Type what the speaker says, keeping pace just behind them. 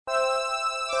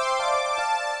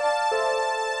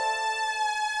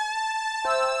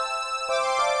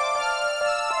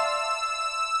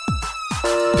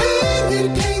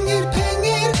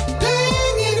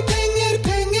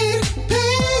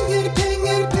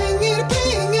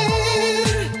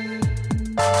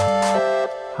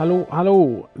Hallo,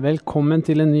 hallo. Velkommen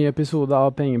til en ny episode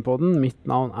av Pengepodden. Mitt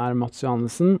navn Mats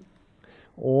Johannessen,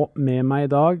 og med meg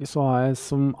I dag så har jeg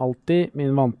som alltid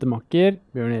min vante makker,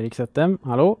 Bjørn Erik Settem.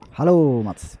 Hallo. Hallo,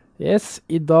 Mats. Yes,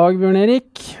 I dag, Bjørn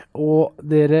Erik, og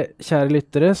dere kjære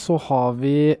lyttere, så har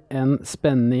vi en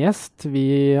spennende gjest.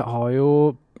 Vi har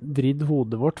jo vridd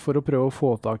hodet vårt for å prøve å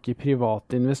få tak I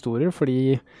private investorer, for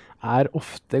de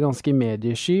ofte ganske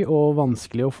mediesky og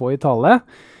vanskelig å få I tale.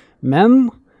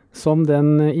 Men som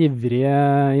den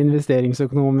ivrige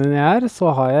investeringsøkonomen jeg så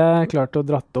har jeg klart å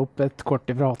dratt opp et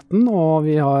kort ifra hatten, og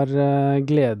vi har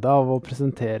glede av å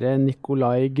presentere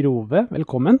Nikolai Grove.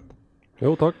 Velkommen.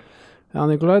 Jo, takk. Ja,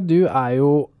 Nikolai, du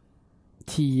jo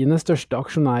 10. største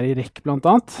aksjonær I REC blant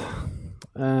annet.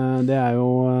 Det jo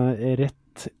rett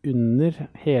under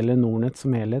hele Nordnet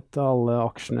som helhet, alle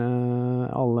aksjene,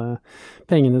 alle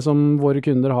pengene som våre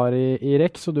kunder har I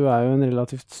REC, så du jo en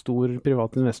relativt stor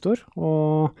privat investor.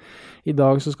 Og I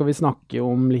dag så skal vi snakke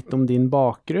litt om din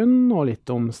bakgrunn, og litt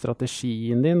om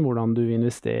strategien din, hvordan du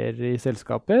investerer I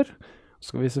selskaper.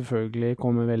 Så skal vi selvfølgelig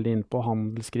komme veldig inn på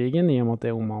handelskrigen, I og med at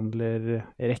det omhandler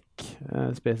REC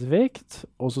spesifikt.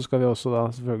 Og så skal vi også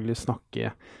da selvfølgelig snakke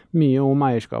mye om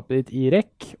eierskapet ditt I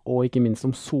REC, og ikke minst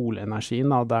om solenergien,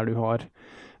 da, der du har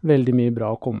veldig mye bra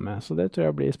å komme med. Så det tror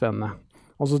jeg blir spennende.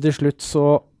 Og så til slutt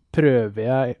så prøver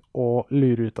jeg å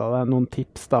lure ut av deg noen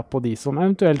tips da, på de som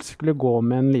eventuelt skulle gå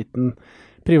med en liten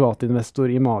privatinvestor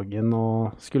I magen,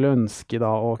 og skulle ønske da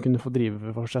å kunne få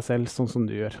drive for seg selv, sånn som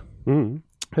du gjør.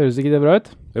 Høres ikke det bra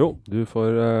ut? Jo, vi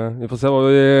får se hva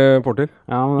vi får til.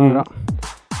 Ja, men det bra.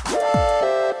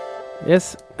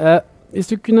 Yes, hvis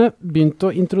du kunne begynt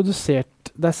å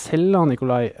introdusert deg selv,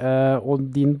 Nikolai, og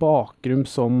din bakgrunn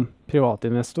som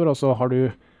privatinvestor, altså har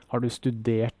du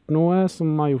studert noe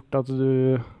som har gjort at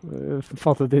du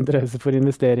fattet interesse for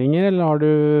investeringer,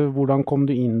 eller hvordan kom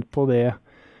du inn på det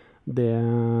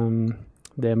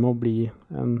med å bli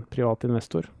en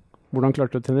privatinvestor? Hvordan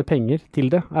klarte du å tjene penger til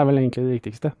det, vel egentlig det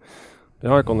viktigste.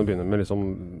 Ja, jeg kan jo begynne med liksom,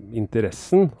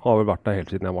 interessen har vel vært der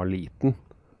helt siden jeg var liten.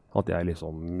 At jeg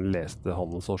liksom leste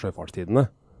Handels- og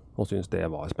Sjøfartstidene, og syntes det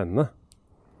var spennende.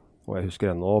 Og jeg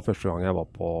husker ennå første gang jeg var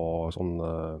på sånn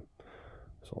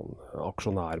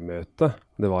aksjonærmøte.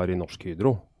 Det var I Norsk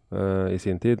Hydro I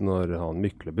sin tid, når han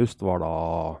Myklebust var da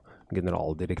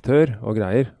generaldirektør og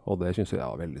greier. Og det synes jeg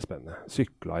var veldig spennende.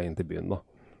 Sykla inn til byen da.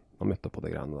 Og møtte på det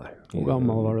greiene der. Hvor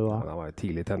gammel var du da? Da var jeg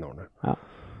tidlig I tenårene. Ja.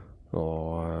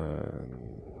 Og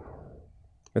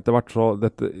etter hvert så,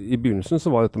 I begynnelsen så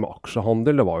var dette med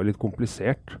aksjehandel, det var jo litt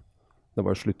komplisert. Det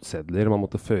var jo sluttsedler, man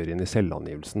måtte føre inn I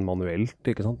selvangivelsen manuelt,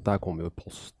 ikke sant? Der kom jo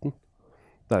posten.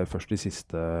 Det jo først de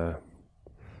siste,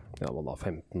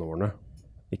 15 årene.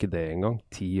 Ikke det engang,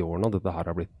 10 årene. Dette her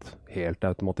har blitt helt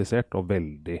automatisert og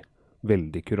veldig,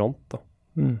 veldig kurant da.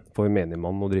 For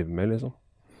menigmann å drive med, liksom.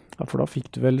 Ja, for da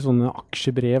fikk du vel sånne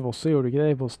aksjebrev også, gjorde du ikke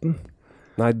det I posten?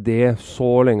 Nei, det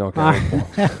så lenge har ikke jeg holdt på.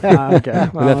 Nei, okay.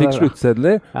 Men jeg fikk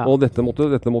sluttsedler, ja. Og dette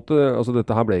altså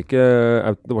dette her ble ikke,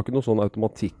 det var ikke noe sånn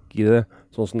automatikk I det,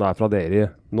 sånn som det fra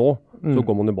dere nå. Så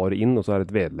går man jo bare inn, og så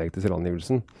det et vedlegg til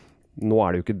selvangivelsen. Nå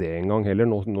det jo ikke det engang heller.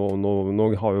 Nå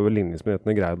har jo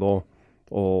ligningsmyndighetene greid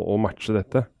å matche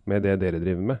dette med det dere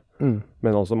driver med.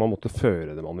 Men altså, man måtte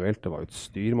føre det manuelt. Det var jo et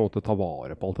styr. Man måtte ta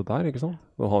vare på alt dette her, ikke sant?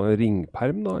 Og ha en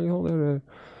ringperm da, ikke sant?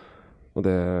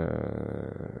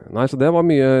 Nei, så det var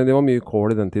mye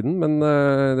kål I den tiden, men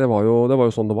det var jo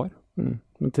sånn det var.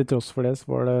 Men til tross for det,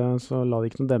 så la det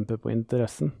ikke noe dempe på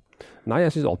interessen. Nei,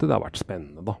 jeg synes alltid det har vært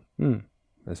spennende da.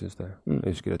 Jeg synes det.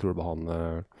 Jeg tror det var han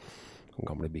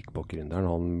gamle Big Bock-gründeren,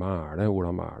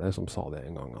 Ola Mæle, som sa det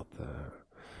en gang, at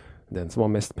den som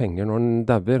har mest penger når han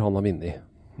dauer, han har vunnet.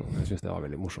 Jeg synes det var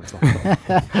veldig morsomt sagt.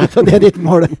 Så det ditt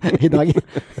mål I dag.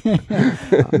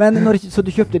 Men så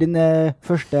du kjøpte dine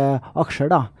første aksjer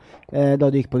da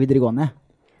du gikk på videregående?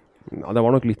 Ja, det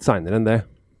var nok litt senere enn det.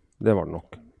 Det var det nok.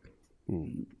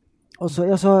 Og så,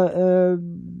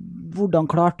 hvordan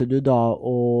klarte du da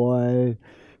å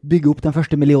bygge opp den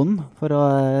første millionen for å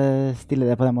stille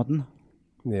det på den måten?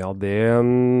 Ja, det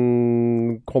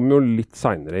kom jo litt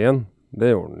senere igjen. Det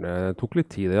tok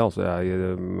litt tid det, altså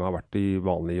jeg har vært I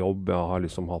vanlig jobb, jeg har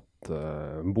liksom hatt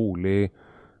bolig,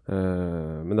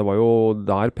 men det var jo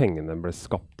der pengene ble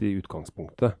skapt I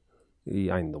utgangspunktet,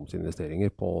 I eiendomsinvesteringer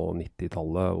på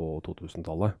 90-tallet og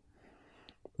 2000-tallet.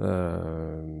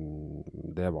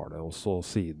 Det var det også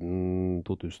siden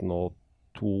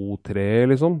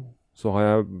 2002-2003 liksom, så har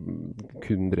jeg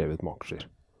kun drevet med aksjer.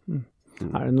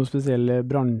 Det noen spesielle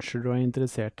bransjer du har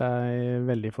interessert deg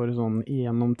veldig for sånn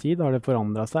gjennom tid? Har det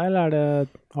forandret seg, eller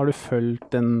har du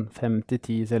følt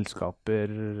 5-10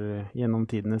 selskaper gjennom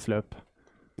tidenes løp?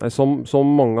 Nei,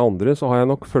 som mange andre så har jeg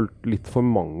nok fulgt litt for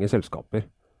mange selskaper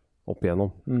opp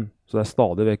igjennom. Så det er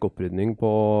stadig vekk opprydning på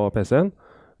PC-en,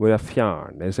 hvor jeg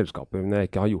fjerner selskaper. Når jeg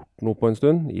ikke har gjort noe på en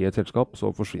stund i et selskap, så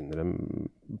forsvinner de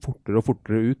fortere og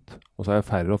fortere ut. Og så er jeg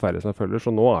færre og færre som jeg følger,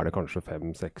 så nå er det kanskje 5,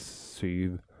 6,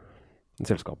 7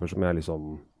 selskaper som jeg liksom,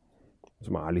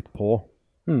 som er litt på.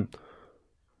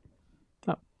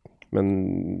 Ja. Men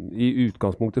i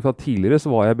utgangspunktet fra tidligere så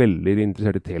var jeg veldig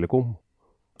interessert i Telekom.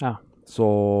 Ja. Så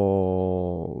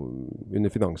under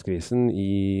finanskrisen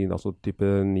i altså type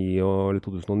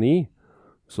 2009,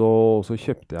 så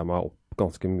kjøpte jeg meg opp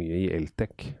ganske mye i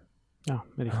Eltec. Ja,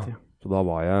 riktig. Så da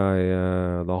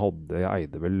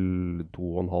eide vel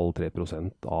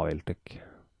 2,5-3% av Eltec.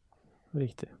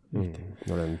 Riktig.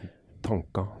 Når den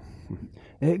tanka.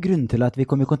 Grunnen til at vi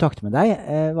kom i kontakt med deg,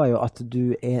 var jo at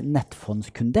du er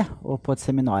nettfondskunde, og på et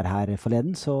seminar her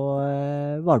forleden så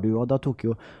var du, og da tok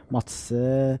jo Mats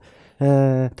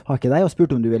tak i deg og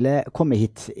spurte om du ville komme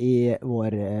hit i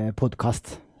vår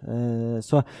podcast.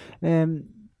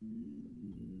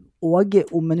 Og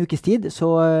om en ukes tid så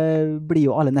blir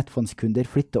jo alle nettfondskunder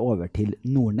flyttet over til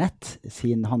Nordnet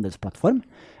sin handelsplattform.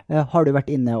 Har du vært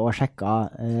inne og sjekket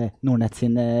Nordnet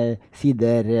sine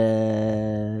sider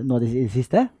nå det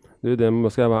siste? Det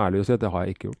skal jeg være ærlig og si at det har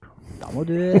jeg ikke gjort. Da må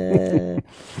du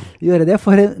gjøre det,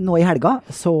 for nå i helga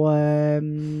så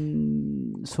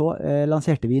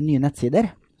lanserte vi nye nettsider,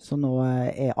 så nå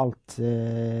er alt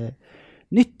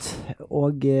nytt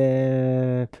og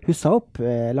huset opp,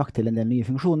 lagt til en del nye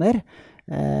funksjoner,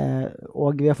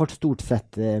 og vi har fått stort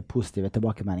sett positive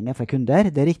tilbakemeldinger fra kunder.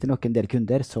 Det er riktig nok en del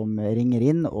kunder som ringer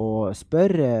inn og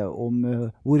spør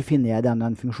om hvor finner jeg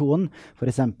den funksjonen. For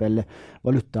eksempel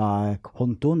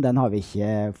valutakontoen, den har vi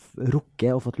ikke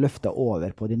rukket og fått løftet over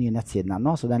på de nye nettsidene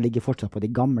ennå, så den ligger fortsatt på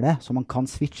de gamle, så man kan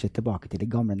switche tilbake til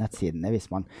de gamle nettsidene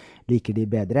hvis man liker de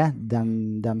bedre.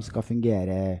 De skal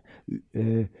fungere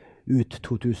ut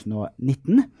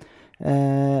 2019.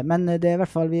 Men det er i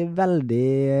hvert fall, vi er veldig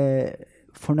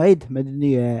fornøyd med de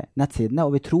nye nettsidene,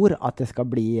 og vi tror at det skal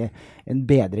bli en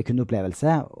bedre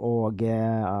kundeopplevelse, og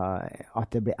at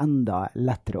det blir enda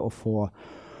lettere å få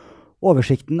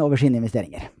oversikten over sine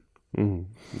investeringer.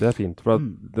 Det er fint, for at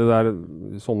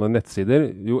sånne nettsider,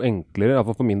 jo enklere, i hvert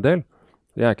fall for min del,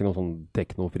 det er ikke noe sånn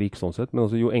teknofrik sånn sett, men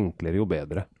altså, jo enklere, jo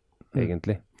bedre,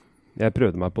 egentlig. Jeg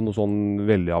prøvde meg på noe sånn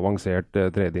veldig avansert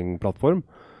tradingplattform,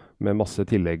 med masse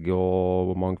tillegg,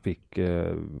 og man fikk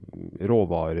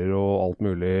råvarer og alt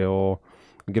mulig, og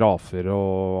grafer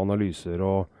og analyser,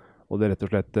 og det rett og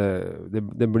slett,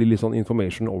 det blir litt sånn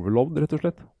information overload, rett og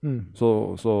slett.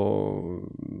 Og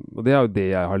det er jo det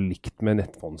jeg har likt med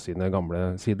Nettfonds sine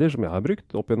gamle sider, som jeg har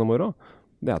brukt opp gjennom åra.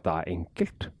 Det er at det er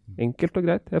enkelt. Enkelt og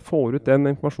greit. Jeg får ut den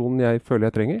informasjonen jeg føler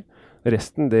jeg trenger.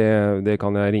 Resten, det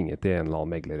kan jeg ringe til en eller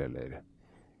annen megler, eller...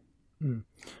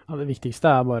 Ja, det viktigste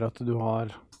er bare at du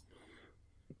har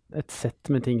et sett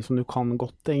med ting som du kan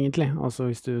godt, egentlig. Altså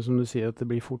hvis du, som du sier, at det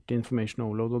blir fort information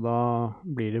overload, og da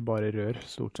blir det bare rør,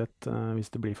 stort sett,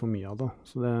 hvis det blir for mye av det.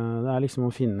 Så det er liksom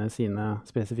å finne sine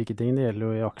spesifikke ting. Det gjelder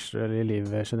jo i aksjer eller i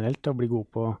livet generelt. Å bli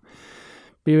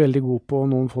veldig god på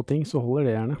noen få ting, så holder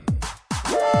det gjerne.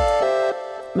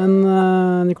 Men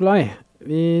Nikolai,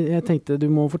 jeg tenkte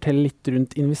du må fortelle litt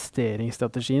rundt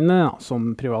investeringsstrategiene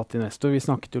som privat investor. Vi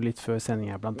snakket jo litt før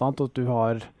sendingen her, blant annet, at du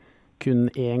har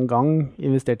kun en gang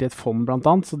investert i et fond, blant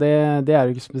annet, så det er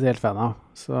du ikke spesielt fan av.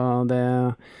 Så det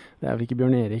er vel ikke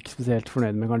Bjørn Erik spesielt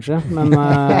fornøyd med, kanskje.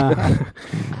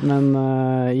 Men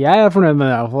jeg er fornøyd med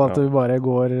det, i hvert fall, at du bare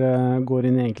går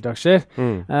inn i enkeltaksjer.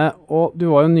 Og du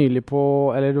var jo nylig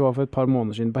du var for et par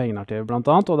måneder siden på Hegnar TV, blant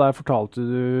annet, og der fortalte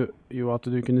du jo at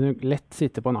du kunne lett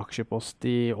sitte på en aksjepost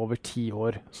i over 10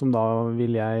 år, som da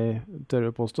vil jeg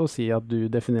tørre påstå å si at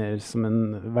du defineres som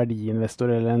en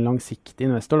verdiinvestor, eller en langsiktig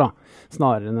investor da,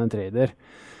 snarere enn en trader.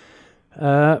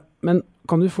 Men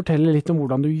kan du fortelle litt om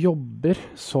hvordan du jobber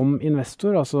som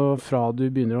investor, altså fra du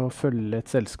begynner å følge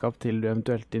et selskap til du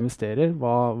eventuelt investerer?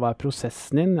 Hva er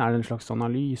prosessen din? Er det en slags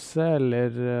analyse, eller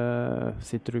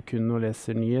sitter du kun og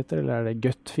leser nyheter, eller er det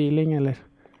gut feeling, eller?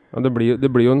 Ja, det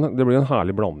blir jo en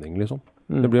herlig blanding, liksom.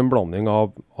 Det blir en blanding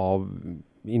av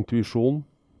intuisjon,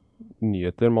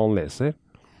 nyheter man leser,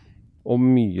 og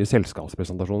mye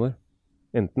selskapspresentasjoner.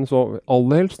 Enten så,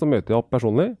 aller helst, så møter jeg opp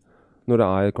personlig, når det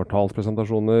er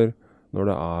kvartalspresentasjoner, når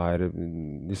det er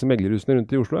disse meglerhusene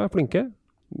rundt i Oslo er flinke,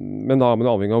 men da er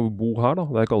man avhengig av å bo her da,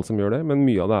 det er ikke alle som gjør det, men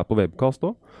mye av det er på webcast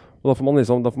også, og da får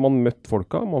man møtt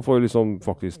folka, man får liksom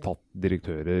faktisk tatt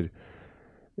direktører,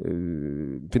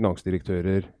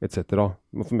 finansdirektører, etc.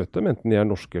 Man får møtt dem, enten de er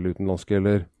norske eller utenlandske,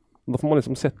 eller da får man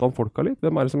liksom sette an folka litt.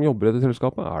 Hvem er det som jobber i dette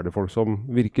selskapet? Er det folk som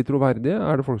virker troverdige?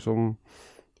 Er det folk som,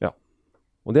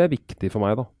 Og det er viktig for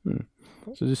meg, da.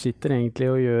 Så du sitter egentlig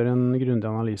og gjør en grundig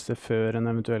analyse før en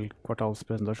eventuell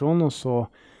kvartalspresentasjon, og så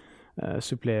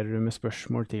supplerer du med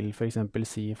spørsmål til for eksempel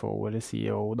CFO eller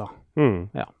CEO, da.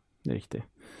 Ja, det er riktig.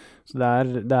 Så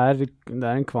det er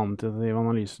en kvantitativ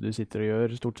analyse du sitter og gjør,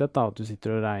 stort sett, da, at du sitter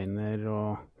og regner og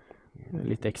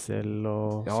litt Excel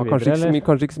og så videre,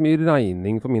 kanskje ikke så mye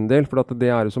regning for min del, for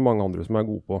det er det så mange andre som er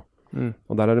gode på.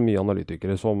 Og der er det mye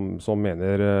analytikere som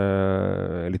mener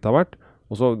litt av hvert.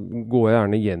 Og så går jeg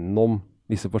gjerne gjennom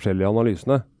disse forskjellige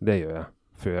analysene. Det gjør jeg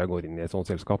før jeg går inn i et sånt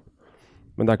selskap.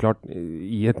 Men det er klart,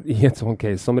 i et sånt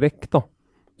case som REC, da,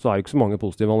 så er det ikke så mange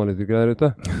positive analytikere der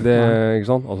ute. Det,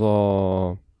 ikke sant? Altså,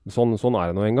 sånn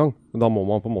er det nå en gang. Da må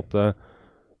man på en måte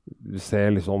se,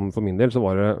 liksom, for min del så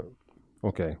var det,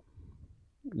 ok,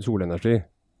 solenergi,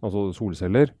 altså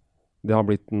solceller, det har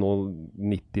blitt nå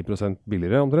 90%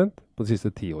 billigere omtrent på de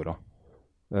siste 10 årene.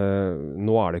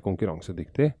 Nå er det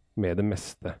konkurransedyktig med det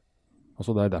meste.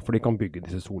 Altså det er derfor de kan bygge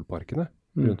disse solparkene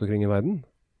rundt omkring i verden.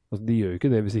 Altså de gjør jo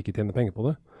ikke det hvis de ikke tjener penger på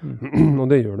det. Og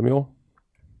det gjør de jo.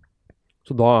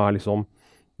 Så da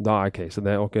er caset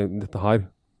det, ok, dette her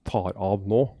tar av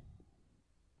nå.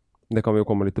 Det kan vi jo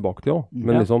komme litt tilbake til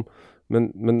også.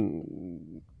 Men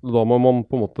da må man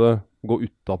på en måte gå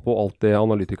utapå alt det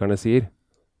analytikerne sier.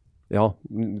 Ja,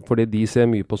 fordi de ser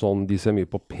mye på de ser mye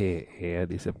på PE,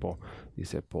 de ser på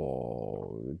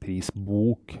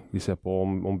prisbok, de ser på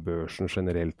om børsen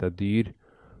generelt er dyr,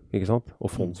 ikke sant?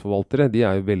 Og fondsforvaltere, de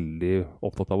er jo veldig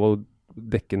opptatt av å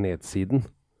dekke nedsiden.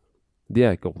 De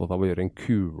er ikke opptatt av å gjøre en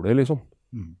kule, liksom.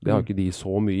 Det har ikke de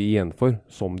så mye igjen for,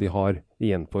 som de har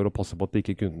igjen for å passe på at de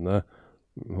ikke kunne,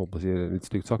 håper jeg å si litt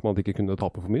stygt sagt, men at de ikke kunne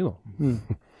tape for mye, da.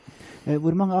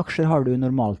 Hvor mange aksjer har du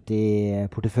normalt i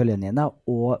porteføljen din, da?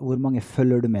 Og hvor mange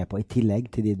følger du med på i tillegg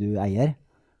til de du eier?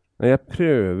 Jeg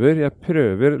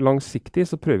prøver langsiktig,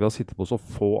 så prøver jeg å sitte på så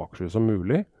få aksjer som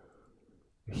mulig.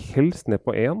 Helst ned på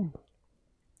 1.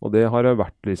 Og det har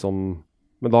vært liksom,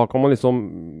 men da kan man liksom,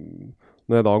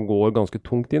 når jeg da går ganske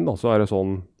tungt inn da, så er det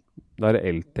sånn, det er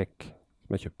Eltec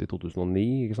som jeg kjøpte i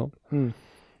 2009, ikke sant?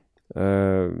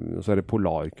 Så er det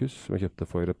Polarcus som jeg kjøpte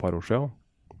for et par år siden.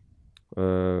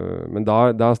 Men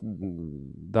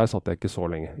der satt jeg ikke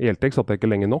så lenge. I Eltec satt jeg ikke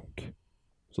lenge nok,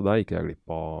 så der gikk jeg glipp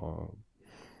av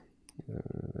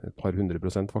et par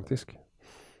 100% faktisk,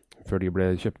 før de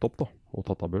ble kjøpt opp da, og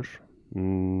tatt av børs.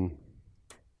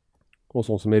 Og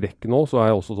sånn som i REC nå, så er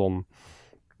jeg også sånn,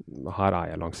 her er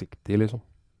jeg langsiktig liksom.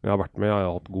 Jeg har vært med, jeg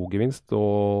har hatt god gevinst,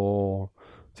 og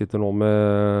sitter nå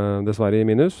med dessverre i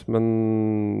minus,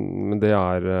 men det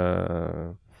er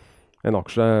hva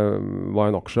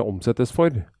en aksje omsettes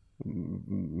for, i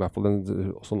hvert fall en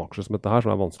sånn aksje som dette her,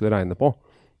 som er vanskelig å regne på,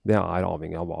 det er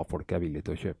avhengig av hva folk er villige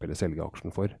til å kjøpe eller selge aksjen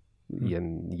for i en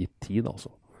gitt tid, altså.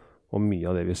 Og mye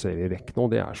av det vi ser i REC nå,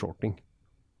 det er shorting.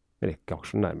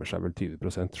 REC-aksjen nærmer seg vel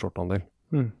 20% shortandel.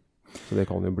 Så det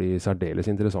kan jo bli særdeles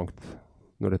interessant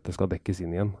når dette skal dekkes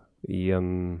inn igjen i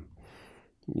en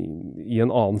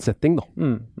annen setting, da.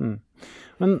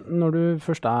 Men når du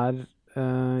først er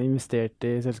investert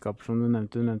i selskaper som du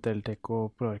nevnte Eltec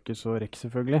og Polarcus og REC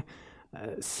selvfølgelig,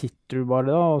 sitter du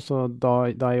bare da, og så da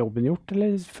er jobben gjort,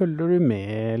 eller følger du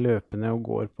med løpende og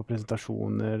går på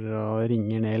presentasjoner og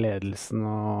ringer ned ledelsen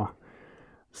og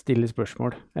stiller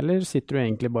spørsmål, eller sitter du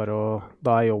egentlig bare og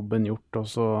da er jobben gjort, og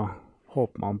så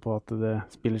håper man på at det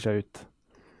spiller seg ut?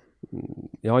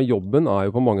 Ja, jobben er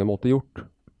jo på mange måter gjort,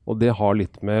 og det har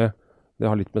litt med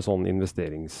sånn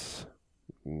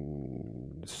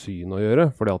investeringssyn å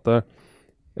gjøre, fordi at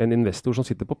en investor som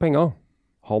sitter på penger,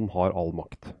 han har all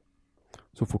makt.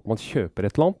 Så fort man kjøper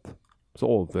et eller annet, så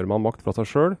overfører man makt fra seg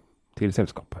selv til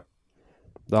selskapet.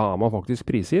 Da er man faktisk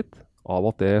prisgitt av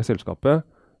at det selskapet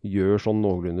gjør sånn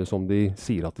noenlunde som de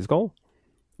sier at de skal,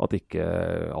 at ikke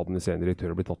administrerende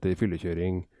direktører blir tatt i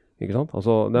fyllekjøring, ikke sant?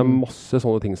 Altså, det er masse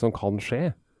sånne ting som kan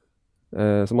skje,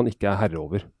 som man ikke er herre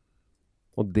over.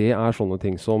 Og det er sånne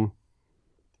ting som,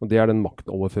 og det er den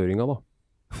maktoverføringen da,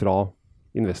 fra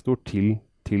investor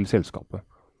til selskapet.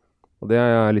 Og det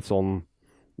er litt sånn,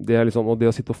 og det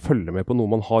å sitte og følge med på noe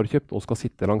man har kjøpt og skal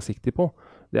sitte langsiktig på,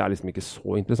 det er liksom ikke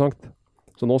så interessant.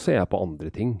 Så nå ser jeg på andre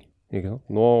ting, ikke sant?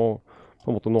 Nå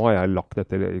har jeg lagt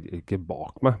dette ikke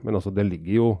bak meg, men altså det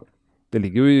ligger jo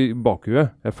i bakhuet.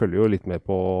 Jeg følger jo litt med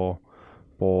på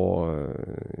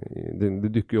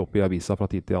det dukker jo opp i avisa fra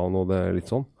tid til annen, og det er litt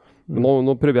sånn. Men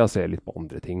nå prøver jeg å se litt på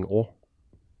andre ting også.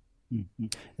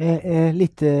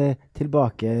 Litt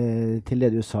tilbake til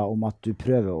det du sa om at du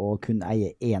prøver å kunne eie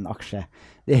én aksje.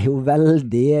 Det er jo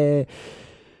veldig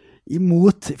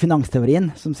imot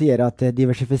finansteorien, som sier at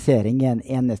diversifisering er en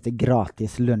eneste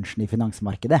gratis lunsjen i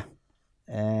finansmarkedet.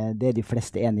 det de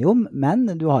fleste enige om, men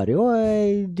du har jo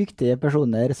dyktige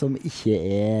personer som ikke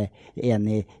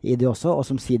enig i det også, og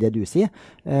som sier det du sier.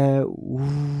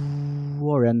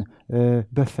 Warren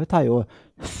Buffett har jo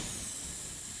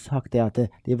sagt det at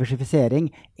diversifisering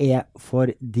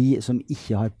for de som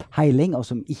ikke har peiling, og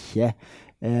som ikke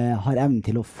har evnen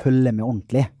til å følge med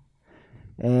ordentlig.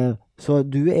 Så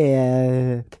du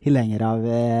tilhenger av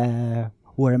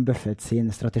Warren Buffett sin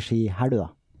strategi her, du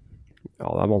da? Ja,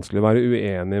 det er vanskelig å være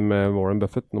uenig med Warren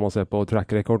Buffett når man ser på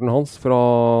track-rekorden hans fra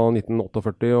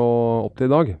 1948 og opp til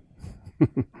i dag.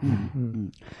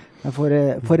 Og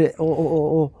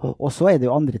så det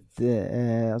jo andre,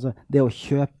 altså det å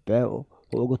kjøpe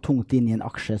og gå tungt inn i en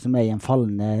aksje som i en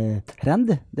fallende trend,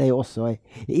 det jo også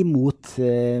imot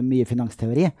mye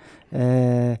finansteori.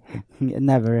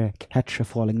 Never catch a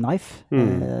falling knife,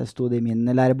 stod det i min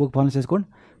lærebok på Handelshøyskolen.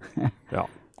 Ja.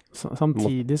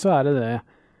 Samtidig så det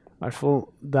i hvert fall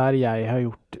der jeg har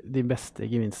gjort de beste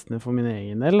gevinstene for min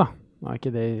egen del, da. Nå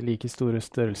ikke det like store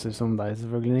størrelser som deg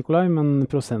selvfølgelig, Nikolai, men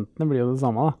prosentene blir jo det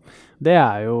samme, da. Det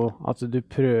jo at du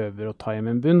prøver å ta hjem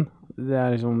en bunn. Det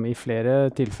liksom, i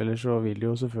flere tilfeller så vil du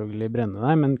jo selvfølgelig brenne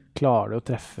deg, men klarer du å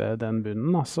treffe den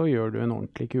bunnen, da, så gjør du en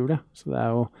ordentlig kule. Så det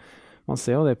jo, man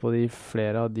ser jo det på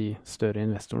flere av de større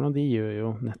investorene, og de gjør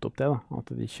jo nettopp det, da. At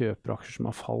de kjøper aksjer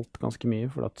som har falt ganske mye,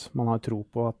 for at man har tro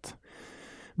på at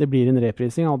det blir en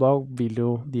reprising, og da vil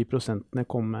jo de prosentene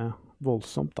komme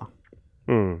voldsomt, da.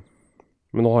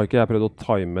 Men nå har ikke jeg prøvd å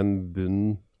time en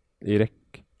bunn i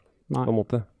rekk, på en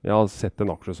måte. Jeg har sett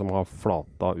en aksje som har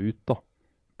flata ut, da,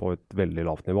 på et veldig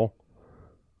lavt nivå.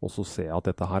 Og så ser jeg at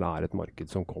dette her et marked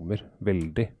som kommer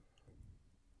veldig.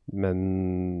 Men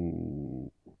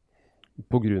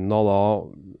på grunn av da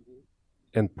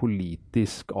en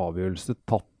politisk avgjørelse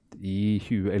tatt i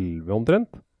 2011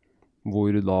 omtrent,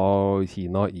 hvor da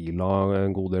Kina ila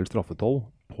en god del straffetoll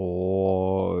på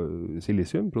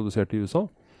silisium produsert i USA,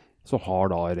 så har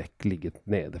da REC ligget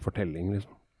nede for telling, liksom.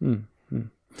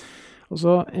 Og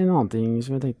så en annen ting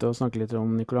som jeg tenkte å snakke litt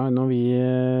om, Nikolai, når vi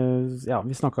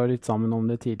snakket litt sammen om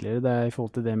det tidligere, det i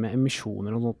forhold til det med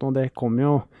emisjoner og sånt, og det kom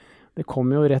jo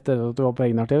rett etter at du var på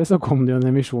Egnar TV, så kom det jo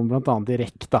en emisjon blant annet i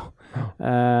REC, da.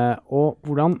 Og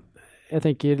hvordan jeg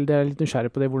tenker det litt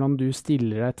nysgjerrig på det, hvordan du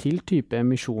stiller deg til type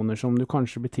emisjoner som du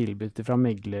kanskje blir tilbudt fra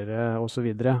meglere og så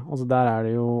videre. Altså der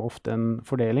det jo ofte en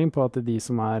fordeling på at de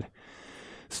som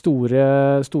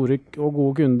store og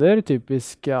gode kunder,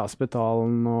 typisk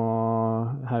Spetalen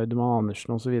og Haudemann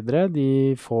Andersen og så videre,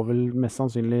 de får vel mest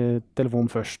sannsynlig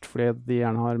telefon først, fordi de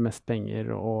gjerne har mest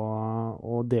penger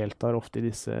og deltar ofte i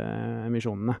disse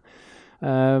emisjonene.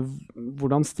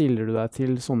 Hvordan stiller du deg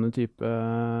til sånne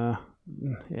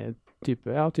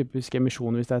typisk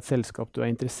emisjoner hvis det et selskap du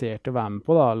interessert i å være med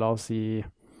på, da, la oss si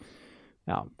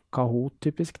Kahoot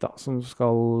typisk da, som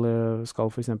skal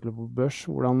for eksempel på børs.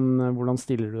 Hvordan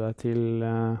stiller du deg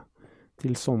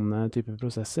til sånne typer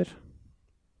prosesser?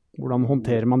 Hvordan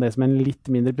håndterer man det som en litt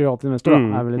mindre privat investor?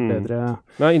 Da? Vel et bedre...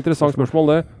 Interessant spørsmål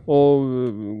det. Og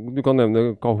du kan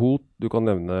nevne Kahoot, du kan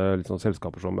nevne litt sånn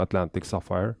selskaper som Atlantic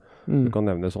Sapphire, du kan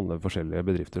nevne sånne forskjellige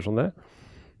bedrifter som det.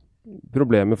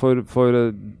 Problemet for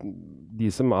de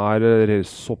som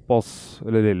såpass,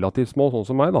 eller relativt små, sånn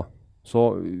som meg da, så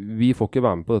vi får ikke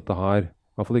være med på dette her, i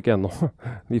hvert fall ikke ennå,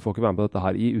 vi får ikke være med på dette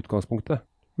her i utgangspunktet.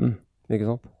 Ikke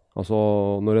sant? Altså,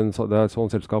 når et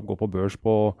sånt selskap går på børs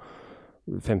på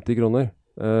 50 kroner,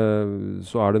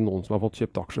 så det noen som har fått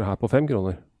kjøpt aksjer her på 5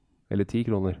 kroner, eller 10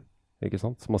 kroner, ikke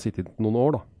sant? Som har sittet noen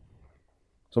år da.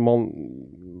 Så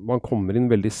man kommer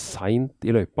inn veldig sent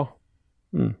i løypa.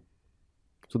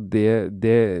 Så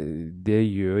det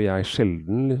gjør jeg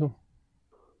sjelden, liksom.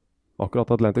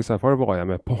 Akkurat Atlantic Sapphire var jeg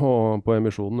med på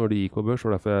emisjonen når de gikk på børs,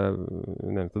 og derfor jeg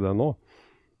nevnte det nå.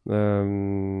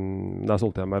 Der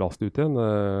solgte jeg meg raskt ut igjen,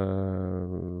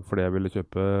 fordi jeg ville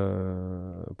kjøpe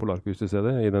Polarcus i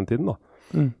stedet i den tiden, da.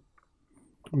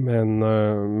 Men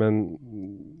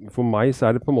for meg så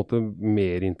det på en måte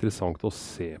mer interessant å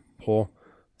se på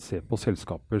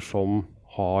selskaper som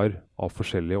har av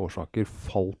forskjellige årsaker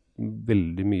falt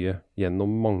veldig mye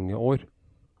gjennom mange år.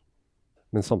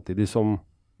 Men samtidig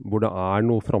hvor det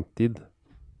noe fremtid,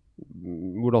 man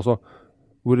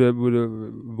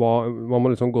må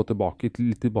liksom gå litt tilbake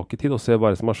i tid og se hva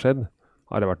som har skjedd.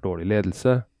 Har det vært dårlig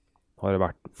ledelse? Har det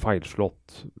vært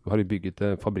feilslått? Har de bygget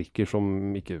fabrikker som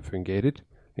ikke fungerer?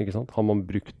 Ikke sant? Har man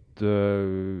brukt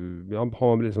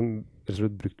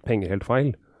brukt penger helt feil?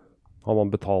 Har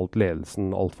man betalt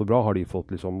ledelsen alt for bra? Har de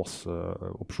fått liksom masse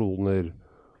opsjoner?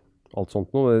 Alt sånt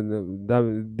noe.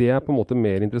 Det på en måte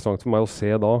mer interessant for meg å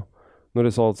se da, når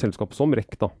det sa et selskap som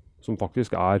REC da, som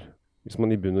faktisk hvis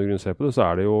man i bunn og grunn ser på det, så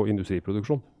det jo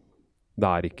industriproduksjon.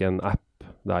 Det ikke en app,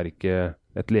 knapp. Det er ikke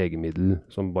et legemiddel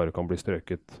som bare kan bli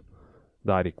strøket.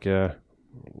 Det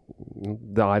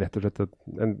er rett og slett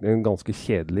en ganske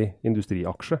kjedelig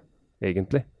industriaksje,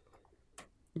 egentlig.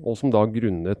 Og som da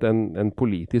grunnet en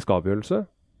politisk avgjørelse,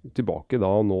 tilbake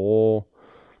da nå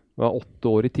 8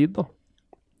 år i tid da,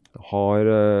 har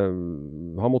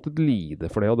måttet lide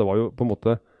for det, og det var jo på en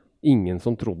måte ingen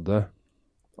som trodde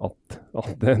at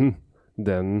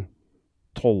den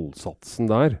tollsatsen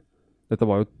der, dette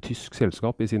var jo et tysk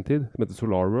selskap i sin tid, som heter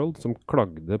SolarWorld, som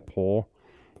klagde på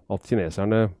at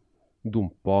kineserne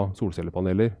dumpa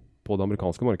solcellepaneler på det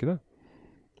amerikanske markedet,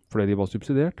 fordi de var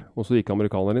subsidiert. Og så gikk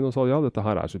amerikanerne inn og sa, ja, dette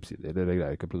her er subsidier, dere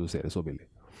greier ikke å produsere så billig.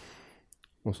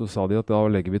 Og så sa de at da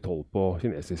legger vi toll på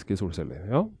kinesiske solceller.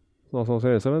 Ja, da sa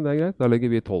kineserne, det er greit, da legger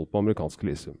vi toll på amerikansk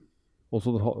litium. Og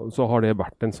så har det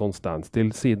vært en sånn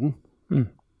standstill siden.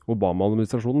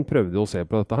 Obama-administrasjonen prøvde å se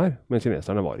på dette her, men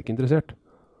kineserne var ikke interessert.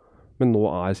 Men nå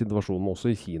er situasjonen også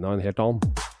i Kina en helt annen.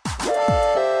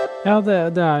 Ja, det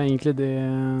er egentlig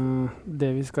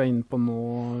det vi skal inn på nå,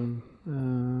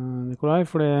 Nikolai,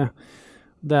 for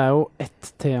det er jo ett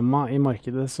tema i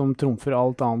markedet som trumfer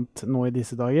alt annet nå i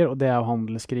disse dager, og det er jo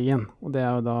handelskrigen. Og det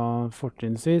er jo da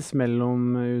fortrinnsvis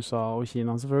mellom USA og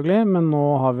Kina selvfølgelig, men nå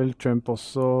har vel Trump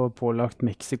også pålagt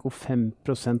Mexico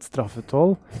 5%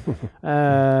 straffetoll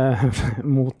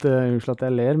mot, unnskyld at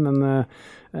jeg ler, men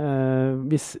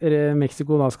hvis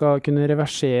Mexico da skal kunne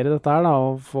reversere dette her da,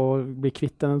 og bli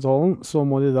kvitt denne tollen, så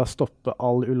må de da stoppe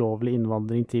all ulovlig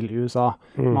innvandring til USA.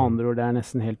 Med andre ord, det er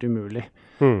nesten helt umulig.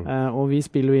 Og vi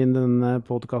spiller jo inn denne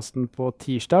podcasten på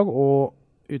tirsdag, og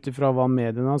utifra hva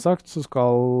mediene har sagt, så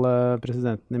skal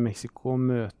presidenten i Mexico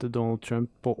møte Donald Trump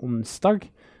på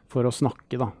onsdag for å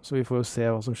snakke da. Så vi får jo se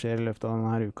hva som skjer i løpet av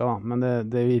denne uka da. Men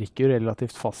det virker jo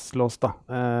relativt fastlåst da,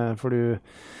 for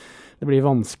det blir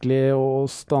vanskelig å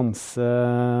stanse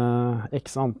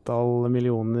x antall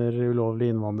millioner ulovlige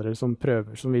innvandrere som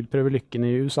vil prøve lykken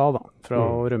i USA da, fra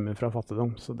å rømme fra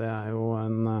fattigdom. Så det er jo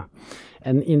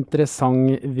en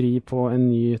interessant vri på en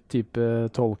ny type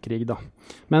tollkrig da.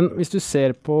 Men hvis du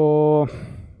ser på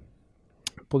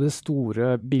det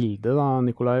store bildet da,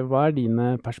 Nikolai, hva er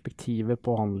dine perspektiver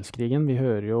på handelskrigen? Vi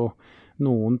hører jo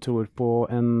noen tror på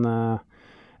en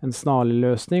snarlig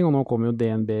løsning, og nå kom jo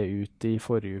DNB ut i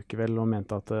forrige uke vel, og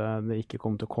mente at det ikke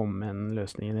kom til å komme en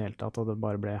løsning i det hele tatt, og det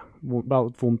bare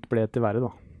vondt ble til verre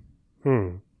da.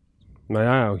 Nei,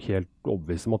 jeg er jo helt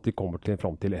overbevist om at de kommer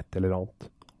frem til et eller annet.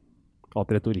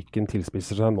 At retorikken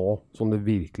tilspisser seg nå, som det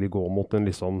virkelig går mot den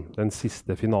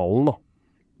siste finalen da.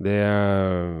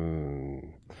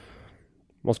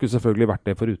 Man skulle selvfølgelig vært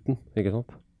det foruten, ikke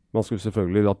sant? Man skulle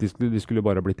selvfølgelig, at de skulle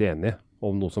bare blitt enige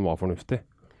om noe som var fornuftig.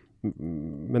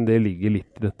 Men det ligger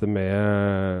litt i dette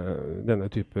med denne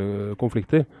type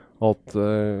konflikter, at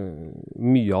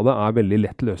mye av det er veldig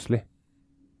lett løselig.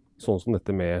 Sånn som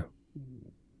dette med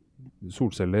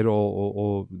solceller,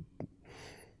 og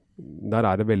der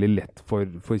er det veldig lett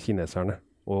for kineserne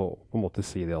å på en måte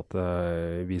si det at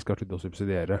vi skal slutte å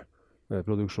subsidiere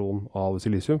produksjon av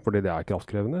silisium, fordi det er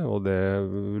kraftkrevende, og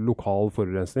lokal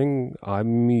forurensning er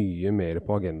mye mer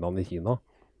på agendaen i Kina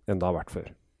enn det har vært før.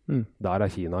 Der er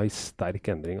Kina i sterk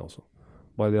endring altså.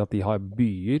 Bare det at de har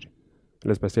byer,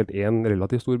 eller spesielt en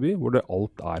relativt stor by, hvor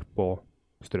alt er på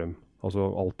strøm. Altså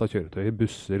alt av kjøretøy,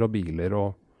 busser og biler,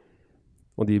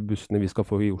 og de bussene vi skal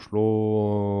få i Oslo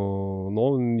nå,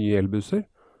 nye elbusser,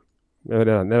 jeg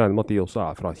regner med at de også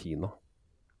er fra Kina.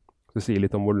 Det sier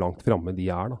litt om hvor langt fremme de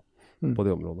er da, på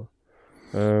det området.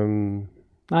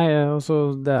 Nei,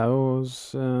 altså det er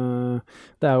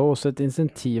jo også et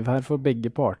insentiv her for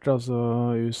begge parter, altså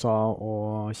USA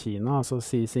og Kina. Altså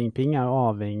Xi Jinping er jo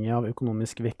avhengig av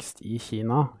økonomisk vekst i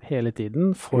Kina hele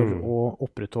tiden for å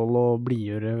opprettholde og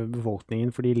blidgjøre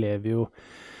befolkningen, for de lever jo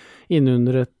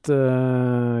innunder et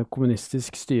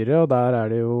kommunistisk styre, og der er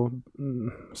det jo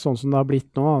sånn som det har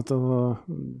blitt nå, at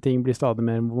ting blir stadig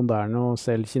mer moderne, og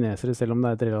selv kinesere, selv om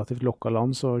det er et relativt lokket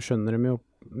land, så skjønner de jo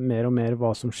mer og mer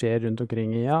hva som skjer rundt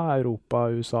omkring i Europa,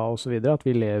 USA og så videre, at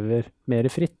vi lever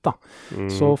mer fritt da.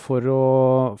 Så for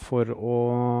å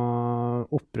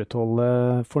opprettholde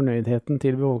fornøydheten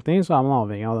til befolkningen, så er man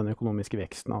avhengig av den økonomiske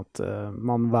veksten, at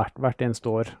man hvert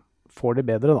eneste år får det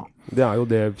bedre da. Det er jo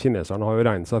det kineserne har jo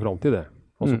regnet seg frem til det.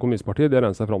 Altså kommunistpartiet, det har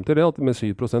regnet seg frem til det, at med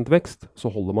 7% vekst,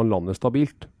 så holder man landet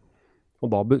stabilt.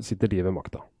 Og da sitter de ved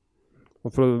makta.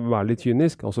 Og for å være litt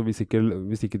kynisk, altså hvis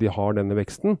ikke de har denne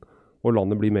veksten, og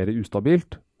landet blir mer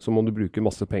ustabilt, så må du bruke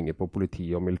masse penger på politi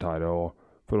og militære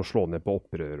for å slå ned på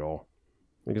opprør.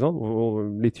 Ikke sant? Og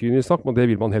litt kynisk sagt, men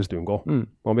det vil man helst unngå.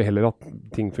 Man vil heller at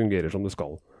ting fungerer som det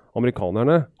skal.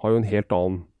 Amerikanerne har jo en helt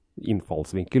annen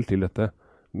innfallsvinkel til dette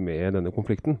med denne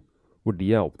konflikten. hvor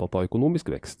de er opptatt av økonomisk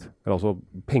vekst, eller altså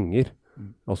penger,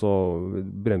 altså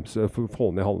bremse, få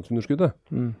ned handelsunderskuddet.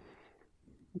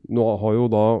 Nå har jo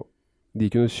da de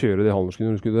kunnet kjøre det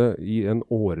handelsunderskuddet i en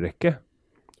årrekke,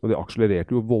 og det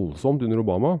akselererte jo voldsomt under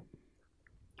Obama,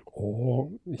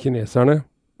 og kineserne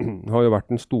har jo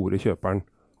vært den store kjøperen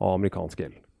av amerikansk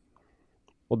gjeld.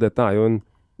 Og dette er jo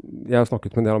jeg har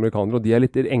snakket med en del amerikanere, og de er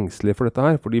litt engstelige for dette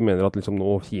her, for de mener at liksom nå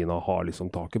Kina har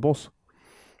liksom taket på oss.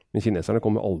 Men kineserne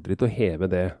kommer aldri til å heve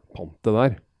det pantet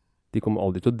der. De kommer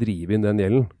aldri til å drive inn den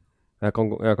gjelden. Jeg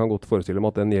kan godt forestille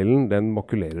meg at den gjelden, den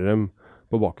makulerer dem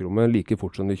på bakrommet like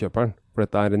fort som de kjøper den. For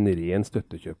dette er en ren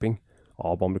støttekjøping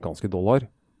av amerikanske dollar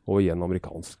og igjen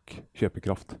amerikansk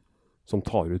kjøpekraft, som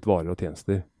tar ut varer og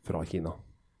tjenester fra Kina.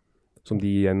 Som de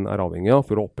igjen er avhengig av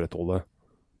for å opprettholde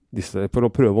for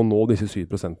å prøve å nå disse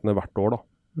 7% hvert år. Da.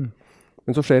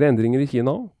 Men så skjer det endringer i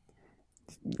Kina.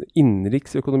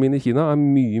 Innenriksøkonomien i Kina er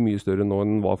mye, mye større nå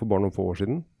enn den var for bare noen få år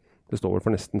siden. Det står vel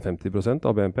for nesten 50%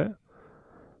 av BNP.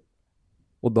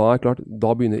 Og da klart,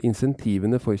 da begynner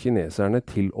insentivene for kineserne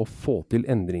til å få til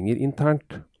endringer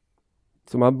internt,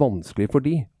 som er vanskelig for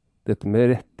de. Dette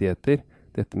med rettigheter,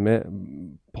 dette med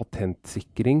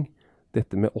patentsikring,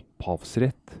 dette med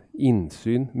opphavsrett,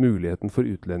 innsyn, muligheten for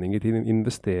utlendinger til å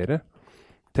investere.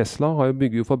 Tesla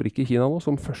bygger jo fabrikk i Kina nå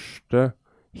som første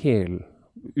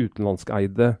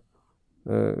utenlandskeide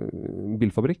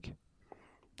bilfabrikk.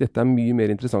 Dette er mye mer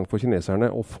interessant for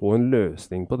kineserne å få en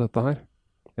løsning på dette her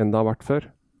enn det har vært før.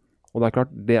 Og det er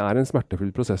klart, det er en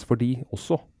smertefull prosess for de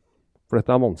også. For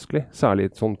dette er vanskelig, særlig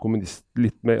i et, sånn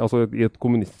i et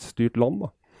kommuniststyrt land. Da.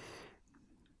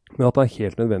 Men at det er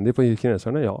helt nødvendig for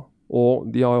kineserne, ja.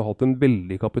 Og de har jo hatt en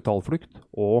veldig kapitalflukt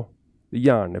og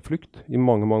hjerneflukt i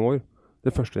mange, mange år.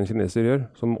 Det første en kineser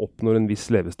gjør, som oppnår en viss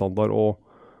levestandard og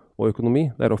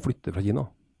økonomi, det er å flytte fra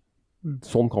Kina.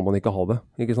 Sånn kan man ikke ha det,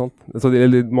 ikke sant?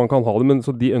 Man kan ha det, men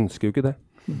så de ønsker jo ikke det.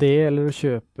 Det, eller å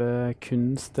kjøpe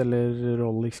kunst, eller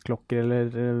Rolex-klokker, eller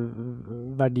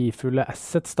verdifulle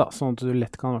assets, da, sånn at du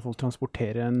lett kan i hvert fall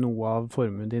transportere noe av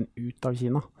formuen din ut av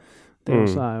Kina. Det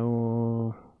også er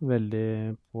jo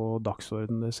veldig på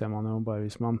dagsorden. Det ser man jo bare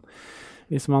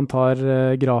hvis man tar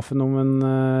grafen om en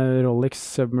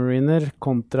Rolex Submariner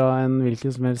kontra en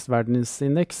hvilken som helst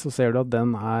verdensindeks, så ser du at den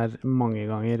er mange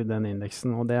ganger den indeksen.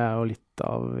 Og det er jo litt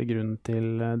av grunnen til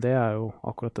det er jo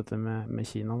akkurat dette med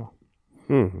Kina, da.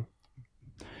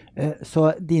 Så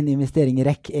din investering i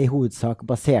REC er i hovedsak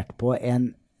basert på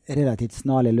en relativt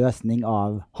snarlig løsning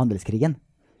av handelskrigen?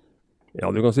 Ja,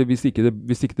 du kan si hvis ikke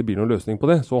det blir noen løsning på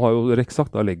det, så har jo REC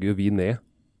sagt, da legger jo vi ned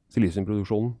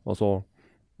silisiumproduksjonen, altså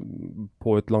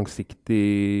på et langsiktig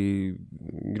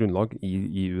grunnlag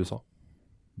i USA.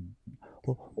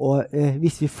 Og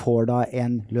hvis vi får da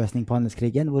en løsning på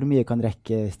handelskrigen, hvor mye kan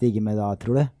REC stige med da,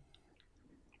 tror du?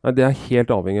 Nei, det er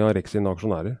helt avhengig av REC sine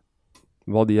aksjonærer.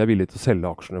 Hva de er villige til å selge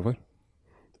aksjene for.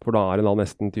 For da er det da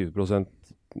nesten 20%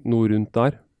 noe rundt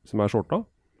der som er shorta,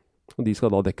 og de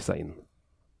skal da dekke seg inn.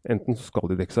 Enten så skal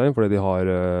de dekke seg inn fordi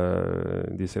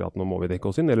de ser at nå må vi dekke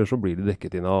oss inn, eller så blir de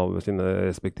dekket inn av sine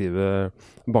respektive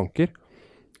banker.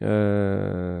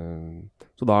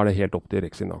 Så da er det helt opp til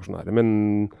REC sine aksjonærer. Men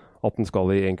at den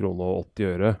skal i 1,80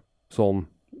 kroner sånn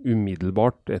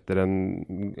umiddelbart etter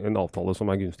en avtale som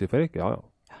er gunstig for REC, ja.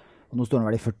 Og nå står den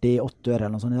vel i 48 øre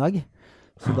eller noe sånt i dag.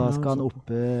 Så da skal den opp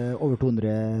over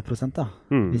 200% da,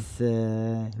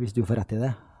 hvis du får rett i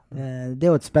det. Det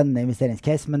er jo et spennende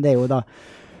investeringscase, men det er jo da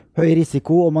høy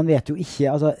risiko, og man vet jo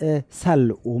ikke, altså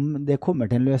selv om det kommer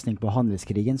til en løsning på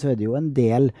handelskrigen, så er det jo en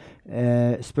del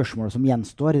spørsmål som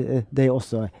gjenstår. Det er jo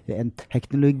også en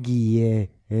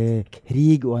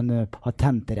teknologikrig og en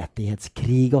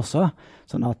patentrettighetskrig også,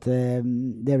 sånn at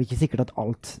det er vel ikke sikkert at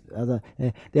alt, altså,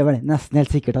 det er vel nesten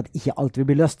helt sikkert at ikke alt vil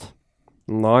bli løst.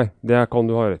 Nei, det kan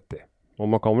du ha rett i. Og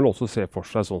man kan vel også se for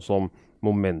seg sånn som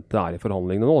momentet er i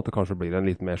forhandlingene nå, at det kanskje blir en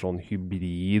litt mer sånn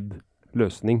hybrid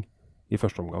løsning i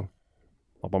første omgang.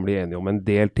 At man blir enige om en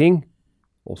del ting,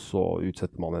 og så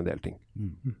utsetter man en del ting.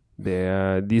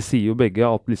 De sier jo begge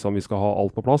at liksom vi skal ha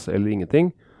alt på plass, eller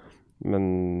ingenting. Men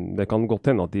det kan godt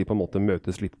hende at de på en måte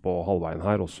møtes litt på halvveien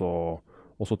her, og så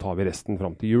tar vi resten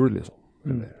fram til jul, liksom.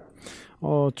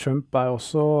 Og Trump har jo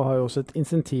også et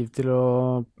insentiv til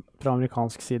å fra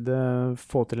amerikansk side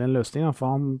få til en løsning, da, for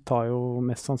han tar jo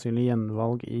mest sannsynlig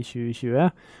gjenvalg i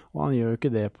 2020, og han gjør jo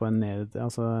ikke det på en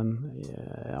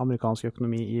amerikansk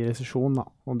økonomi i resesjon, da.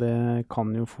 Og det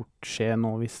kan jo fort skje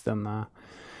nå hvis denne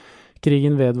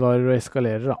krigen vedvarer og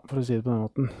eskalerer, da, for å si det på den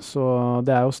måten. Så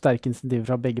det er jo sterke insentiver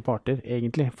fra begge parter,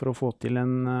 egentlig, for å få til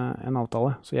en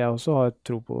avtale. Så jeg også har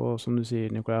tro på, som du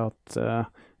sier, Nikolai, at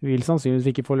vil sannsynligvis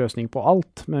ikke få løsning på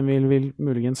alt, men vil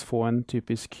muligens få en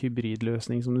typisk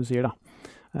hybridløsning, som du sier da.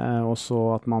 Og så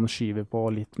at man skyver på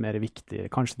litt mer viktige,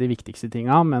 kanskje de viktigste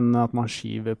tingene, men at man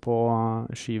skyver på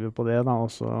det da,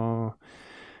 og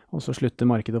så slutter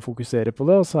markedet å fokusere på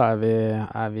det, og så er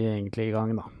vi egentlig i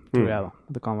gang da, tror jeg da.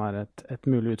 Det kan være et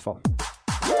mulig utfall.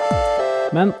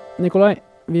 Men Nikolai,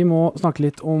 vi må snakke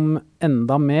litt om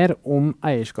enda mer om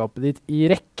eierskapet ditt i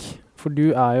REC. For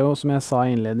du er jo, som jeg sa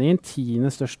i innledningen,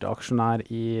 10. største aksjonær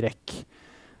i REC.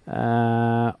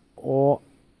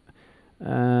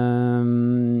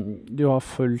 Du har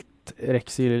fulgt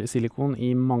REC Silicon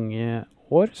i mange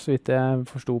år, så vidt jeg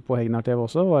forstod på Hegnar TV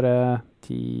også. Var det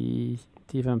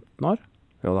 10-15 år?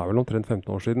 Ja, det er vel omtrent 15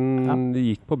 år siden de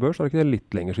gikk på børs, er det ikke det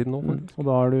litt lenger siden nå? Og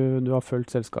da har du har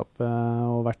fulgt selskapet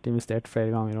og vært investert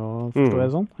flere ganger, og forstår jeg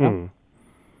det sånn?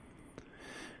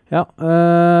 Ja.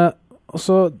 Og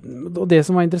det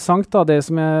som var interessant da, det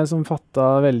som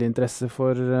fattet veldig interesse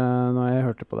for når jeg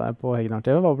hørte på deg på Hegnar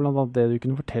TV, var blant annet det du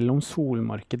kunne fortelle om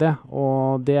solmarkedet.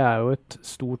 Og det er jo et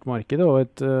stort marked og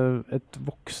et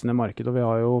voksende marked, og vi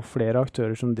har jo flere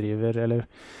aktører som driver, eller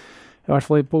i hvert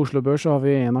fall på Oslo Børs så har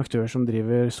vi en aktør som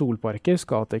driver solparker,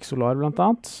 Scatec Solar blant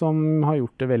annet, som har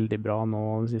gjort det veldig bra nå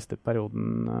den siste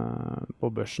perioden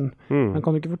på børsen. Men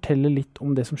kan du ikke fortelle litt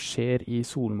om det som skjer i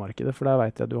solmarkedet, for der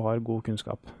vet jeg at du har god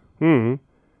kunnskap.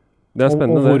 Det er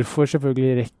spennende. Og hvorfor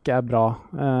selvfølgelig REC er bra,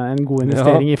 en god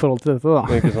investering i forhold til dette da.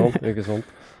 Ikke sant.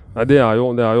 Nei, det er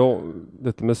jo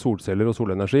dette med solceller og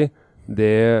solenergi,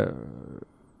 det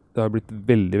har blitt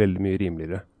veldig, veldig mye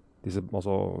rimeligere.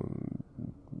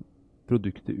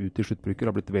 Produktet ut til sluttbruker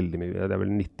har blitt veldig mye, det er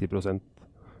vel 90%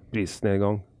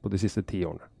 prisnedgang på de siste 10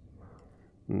 årene.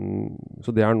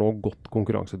 Så det er nå godt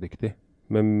konkurransedyktig,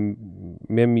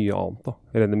 med mye annet da,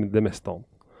 eller det meste annet.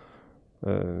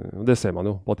 Og det ser man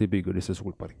jo på at de bygger disse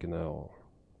solparkene.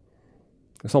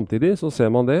 Samtidig så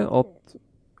ser man det at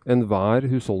enhver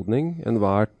husholdning,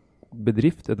 enhver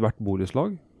bedrift, ethvert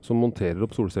borettslag som monterer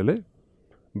opp solceller,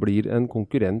 blir en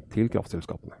konkurrent til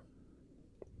kraftselskapene.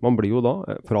 Man blir jo da,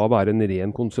 fra å være en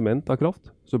ren konsument av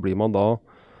kraft, så blir man da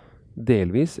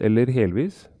delvis eller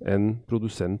helvis en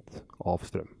produsent av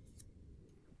strøm.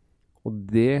 Og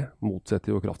det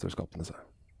motsetter jo kraftselskapene seg.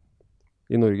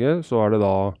 I Norge så er det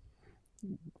da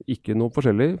ikke noe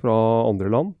forskjellig fra andre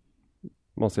land.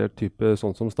 Man ser type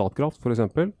sånn som Statkraft for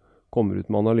eksempel, kommer ut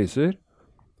med analyser,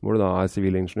 hvor det da er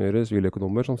sivilingeniører,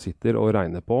 siviløkonomer som sitter og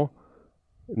regner på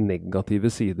negative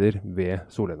sider ved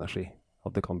solenergi.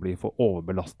 At det kan bli for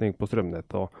overbelastning på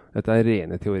strømnettet, og dette er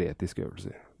rene teoretiske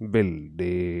øvelser.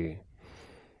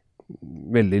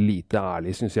 Veldig lite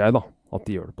ærlig, synes jeg da, at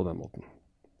de gjør det på den måten.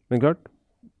 Men klart,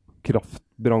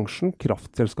 kraftbransjen,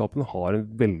 kraftselskapene har en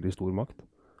veldig stor makt,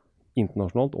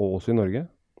 internasjonalt og også i Norge.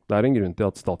 Det er en grunn til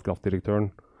at Statkraftdirektøren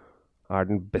er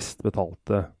den best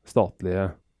betalte statlige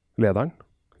lederen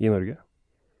i Norge.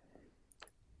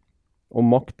 Og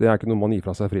makt, det er ikke noe man gir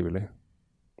fra seg frivillig.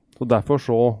 Så derfor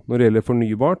så, når det gjelder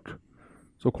fornybart,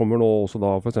 så kommer nå også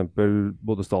da for eksempel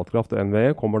både Statkraft og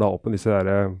NVE kommer da opp med disse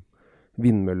der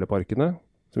vindmølleparkene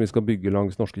som vi skal bygge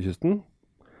langs norskekysten.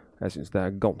 Jeg synes det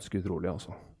er ganske utrolig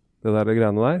altså. Det der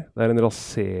greiene der, det er en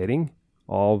rasering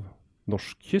av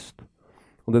norsk kyst,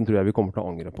 og den tror jeg vi kommer til å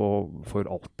angre på for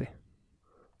alltid.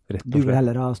 Rett og slett. Du vil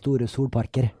heller ha store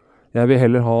solparker? Jeg vil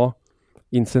heller ha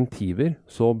insentiver,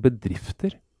 så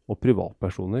bedrifter og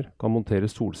privatpersoner kan montere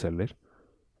solceller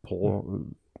på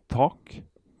tak.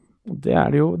 Det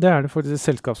er det faktisk et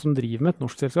selskap som driver med, et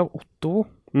norsk selskap, Otto,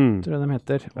 tror jeg de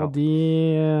heter. Ja. Og de,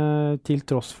 til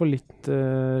tross for litt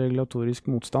regulatorisk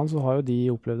motstand, så har jo de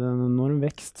opplevd en enorm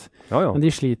vekst. Ja. Men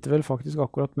de sliter vel faktisk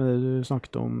akkurat med det du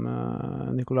snakket om,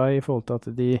 Nikolai, i forhold til at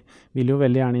de vil jo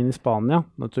veldig gjerne inn i Spania,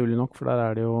 naturlig nok, for der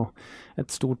er det jo et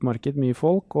stort marked, mye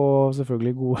folk, og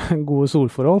selvfølgelig gode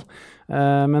solforhold.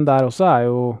 Men der også er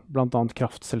jo blant annet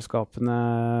kraftselskapene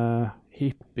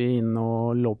hyppig inn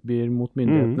og lobbyer mot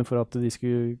myndighetene for at de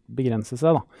skulle begrense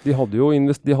seg da. De hadde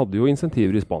jo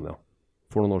insentiver i Spania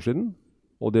for noen år siden,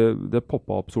 og det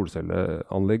poppet opp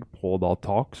solcelleanlegg på da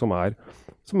tak som er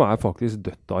faktisk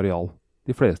dødt areal.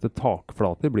 De fleste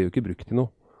takflater blir jo ikke brukt til noe.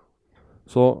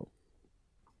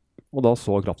 Og da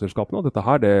så kraftselskapene at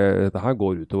dette her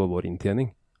går utover vår inntjening.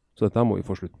 Så dette må vi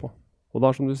få slutt på. Og da,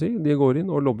 som du sier, de går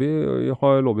inn og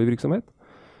har lobbyvirksomhet.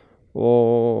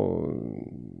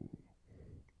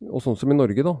 Og sånn som i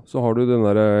Norge da, så har du den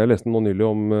der, jeg leste noe nylig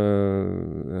om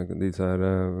disse her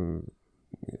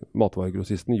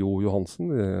matvaregrossisten Jo Johansen,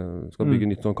 skal bygge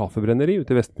nytt sånn kaffebrenneri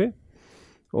ute i Vestby,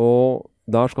 og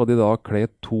der skal de da kle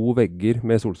 2 vegger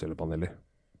med solcellepaneler.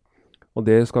 Og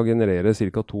det skal generere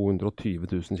ca. 220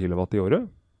 000 kilowatt i året,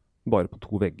 bare på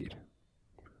 2 vegger.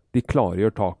 De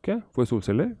klargjør taket for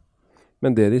solceller,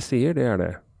 men det de sier, det er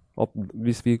det. At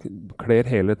hvis vi kler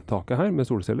hele taket her med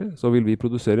solceller, så vil vi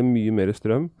produsere mye mer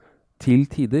strøm til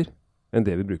tider enn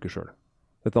det vi bruker selv.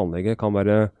 Dette anlegget kan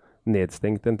være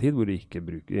nedstengt en tid hvor det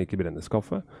ikke brennes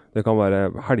kaffe. Det kan være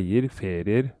helger,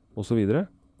 ferier og så videre,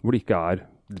 hvor det ikke er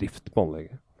drift på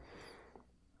anlegget.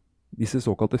 Disse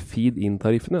såkalte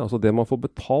feed-in-tariffene, altså det man får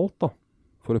betalt da,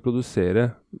 for å produsere,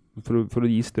 for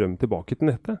å gi strøm tilbake til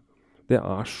nettet, det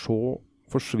er så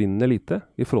forsvinnende lite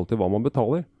i forhold til hva man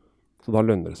betaler. Så da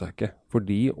lønner det seg ikke.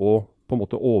 Fordi å på en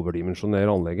måte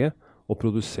overdimensjonere anlegget og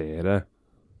produsere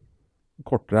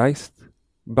kortreist,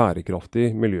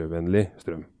 bærekraftig, miljøvennlig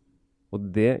strøm. Og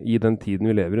det, i den tiden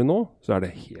vi lever i nå, så er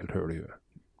det helt høl i huet.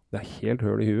 Det er helt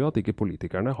høl i huet at ikke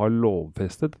politikerne har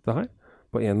lovfestet dette her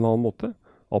på en eller annen måte.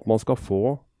 At man skal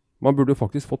få, man burde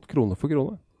faktisk fått krone for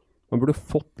krone. Man burde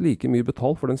fått like mye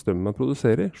betalt for den strømmen man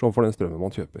produserer, som for den strømmen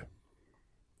man kjøper.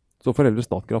 Så får heller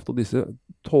Statkraft og disse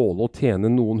tåle å tjene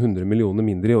noen 100 millioner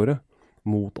mindre i året,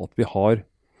 mot at vi har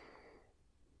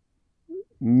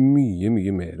mye,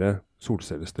 mye mer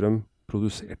solcellestrøm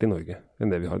produsert i Norge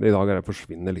enn det vi har. I dag er det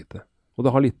forsvinnende lite. Og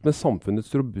det har litt med samfunnets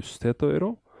robusthet å gjøre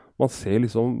også. Man ser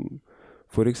liksom,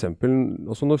 for eksempel,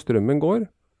 også når strømmen går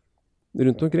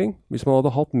rundt omkring, hvis man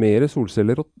hadde hatt mer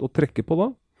solceller å trekke på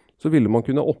da, så ville man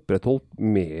kunne opprettholdt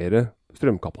mer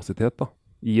strømkapasitet da,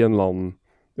 i en eller annen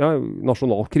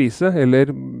nasjonal krise eller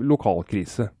lokal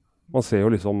krise. Man ser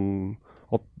jo liksom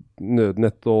at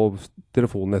nødnett og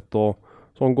telefonnett og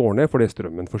sånn går ned fordi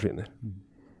strømmen forsvinner.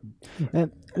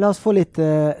 La oss få litt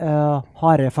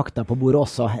harde fakta på bordet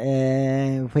også.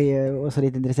 For jeg er også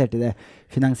litt interessert i det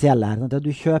finansielle her. Sånn at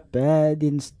du kjøper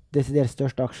din desidert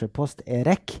største aksjepost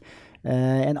REC.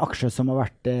 En aksje som har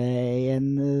vært i en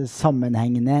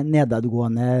sammenhengende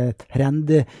nedadgående trend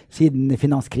siden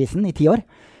finanskrisen i 10 år.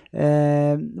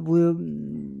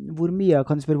 Hvor mye,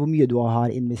 kan du spørre hvor mye du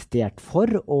har investert for,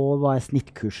 og hva er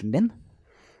snittkursen din?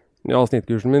 Ja,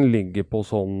 snittkursen min ligger på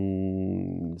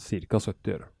sånn cirka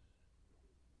 70 øre.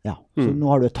 Ja, så nå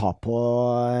har du et tap på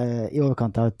i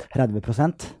overkant av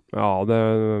 30%. Ja, det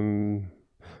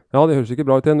høres ikke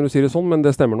bra ut når du sier det sånn, men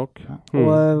det stemmer nok. Ja.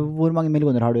 Og hvor mange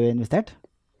millioner har du investert?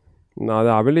 Nei,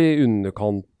 det er vel i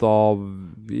underkant av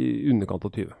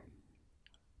 20.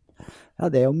 Ja,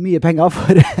 det er jo mye penger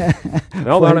for,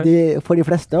 for de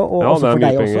fleste, og også for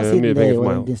deg også, siden det er jo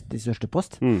din største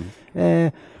post.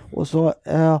 Og så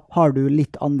har du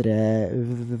litt andre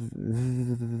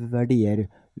verdier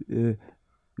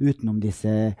utenom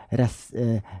disse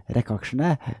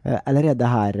REC-aksjene, eller er det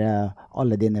her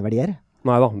alle dine verdier?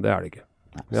 Nei da, det er det ikke.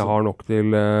 Jeg har nok til,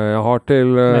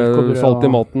 salt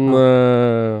i maten.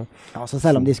 Ja, så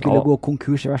selv om de skulle gå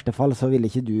konkurs i verste fall, så vil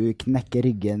ikke du knekke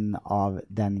ryggen av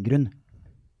den grunn?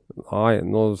 Nei,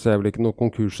 nå ser jeg vel ikke noe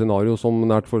konkursscenario som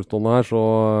nært forestående her,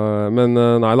 men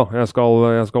nei da, jeg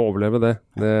skal overleve det.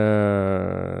 Det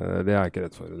er jeg ikke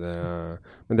redd for.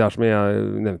 Men det er som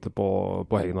jeg nevnte på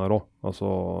Hegnar også. Altså,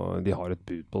 de har et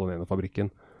bud på den ene fabrikken.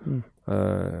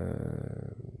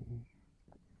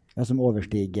 Ja, som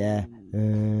overstiger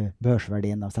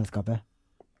børsverdien av selskapet?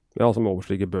 Ja, som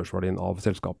overstiger børsverdien av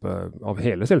selskapet, av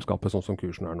hele selskapet, sånn som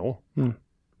kursen er nå.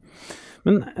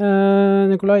 Men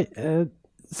Nikolai,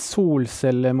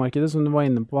 solcellemarkedet som du var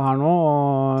inne på her nå,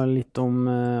 og litt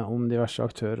om diverse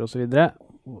aktører og så videre.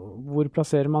 Hvor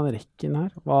plasserer man REC-en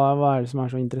her? Hva er det som er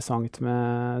så interessant med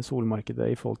solmarkedet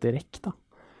i forhold til REC da?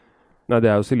 Nei, det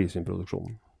er jo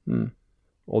silisiumproduksjonen.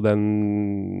 Og den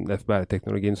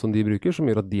FBR-teknologien som de bruker, som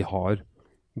gjør at de har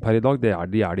per i dag, de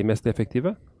er de mest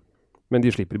effektive. Men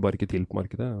de slipper bare ikke til på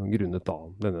markedet, grunnet av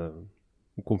denne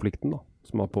konflikten da,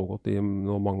 som har pågått i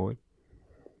mange år.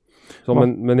 Så,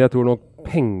 men jeg tror nok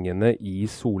pengene i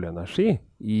solenergi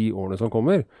i årene som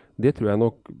kommer, det tror jeg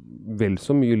nok vel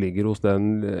så mye ligger hos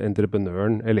den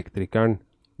entreprenøren, elektrikeren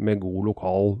med god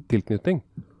lokal tilknytning,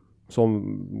 som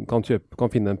kan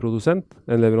finne en produsent,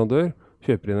 en leverandør,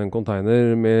 kjøper inn en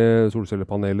container med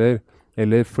solcellepaneler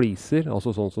eller fliser,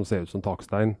 altså sånn som ser ut som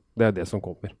takstein. Det er det som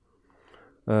kommer.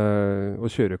 Og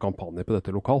kjøre kampanjer på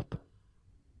dette lokalt.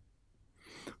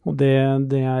 Og det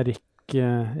er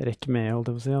REC med, holdt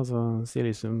jeg på å si, altså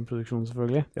silisiumproduksjon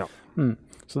selvfølgelig. Ja.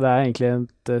 Så det er egentlig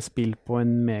et spill på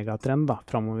en megatrend da,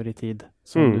 fremover i tid,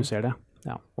 som du ser det.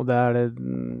 Ja. Og det er det,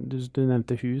 du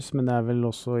nevnte hus, men det er vel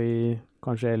også i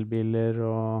kanskje elbiler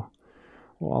og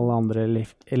alle andre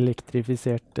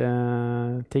elektrifiserte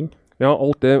ting. Ja,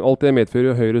 alt det medfører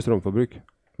jo høyere strømforbruk.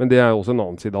 Men det er også en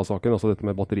annen side av saken, altså dette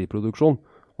med batteriproduksjon.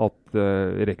 At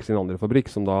REC sin andre fabrikk,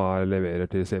 som da leverer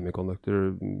til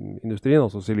semiconductor-industrien,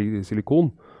 altså silikon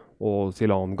og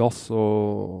silangass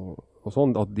og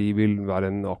sånn, at de vil være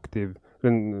en aktiv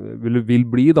vil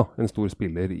bli da, en stor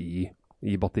spiller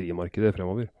i batterimarkedet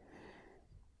fremover.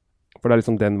 For det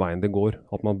liksom den veien det går,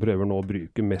 at man prøver nå å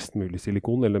bruke mest mulig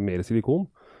silikon, eller mer silikon,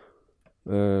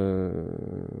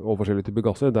 og forskjellige typer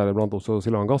gasser, deriblant også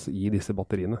silangass, i disse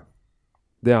batteriene.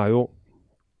 Det jo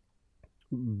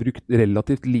brukt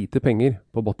relativt lite penger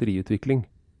på batteriutvikling,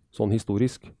 sånn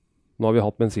historisk. Nå har vi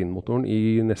hatt bensinmotoren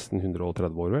i nesten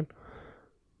 130 år, vel.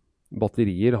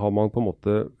 Batterier har man på en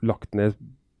måte lagt ned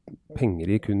penger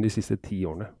i kun de siste 10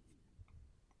 årene.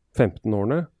 15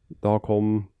 årene, da kom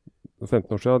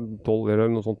 15 år siden, 12 eller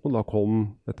noe sånt, da kom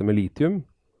dette med litium.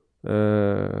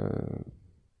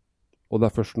 Og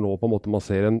det først nå på en måte man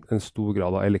ser en stor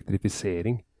grad av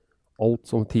elektrifisering. Alt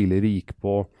som tidligere gikk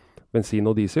på bensin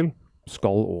og diesel,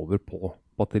 skal over på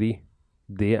batteri.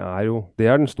 Det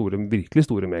den virkelig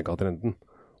store megatrenden,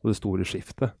 og det store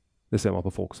skiftet. Det ser man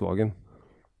på Volkswagen,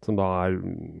 som da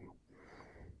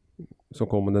som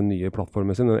kom med den nye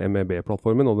plattformen sin, den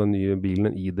MEB-plattformen, og den nye bilen,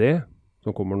 en ID,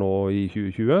 som kommer nå i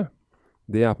 2020.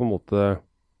 Det på en måte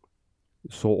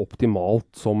så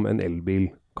optimalt som en elbil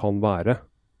kan være.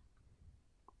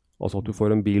 Altså at du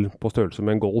får en bil på størrelse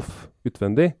med en Golf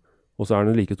utvendig, og så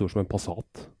den like stor som en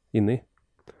Passat inni.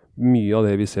 Mye av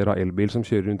det vi ser av elbil som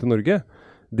kjører rundt i Norge,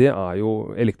 det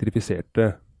jo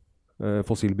elektrifiserte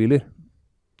fossilbiler,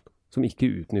 som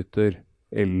ikke utnytter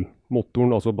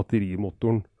elmotoren, altså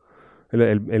batterimotoren, eller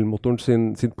elmotoren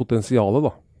sin potensiale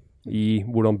da, i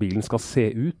hvordan bilen skal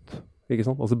se ut. Ikke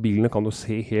sant? Altså bilene kan jo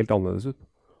se helt annerledes ut.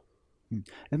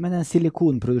 Men den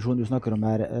silikonproduksjonen du snakker om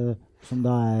her, som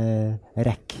da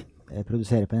REC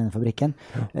produserer på denne fabrikken,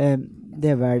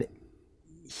 det vel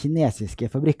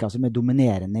kinesiske fabrikker som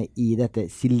dominerende i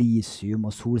dette silisium-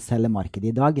 og solcellemarkedet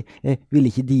i dag. Vil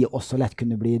ikke de også lett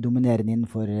kunne bli dominerende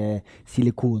innenfor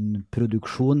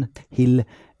silikonproduksjon til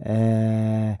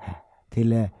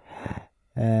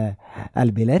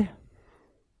elbiler?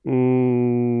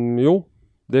 Jo,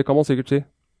 det kan man sikkert si.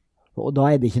 Og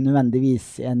da det ikke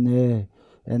nødvendigvis en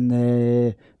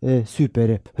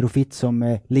superprofitt som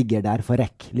ligger der for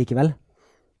REC likevel?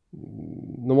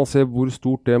 Når man ser hvor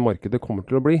stort det markedet kommer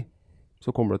til å bli,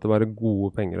 så kommer det til å være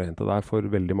gode penger å hente der for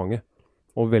veldig mange.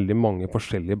 Og veldig mange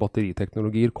forskjellige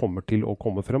batteriteknologier kommer til å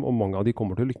komme frem, og mange av de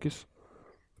kommer til å lykkes.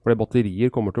 For batterier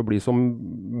kommer til å bli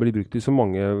brukt i så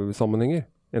mange sammenhenger.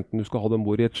 Enten du skal ha dem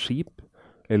bord i et skip,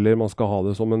 eller man skal ha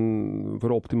det som for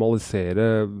å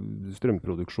optimalisere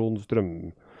strømproduksjon,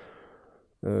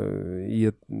 i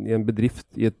en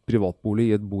bedrift, i et privatbolig,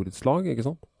 i et borettslag, ikke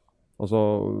sant? Altså,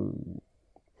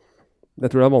 jeg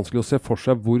tror det vanskelig å se for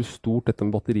seg hvor stort dette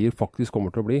med batterier faktisk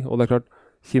kommer til å bli. Og det klart,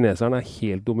 kineserne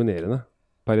helt dominerende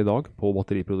per i dag på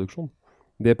batteriproduksjon.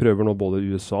 Det prøver nå både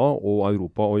USA og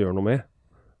Europa å gjøre noe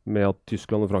med at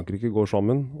Tyskland og Frankrike går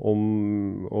sammen om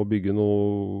å bygge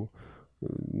noe.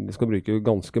 De skal bruke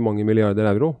ganske mange milliarder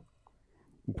euro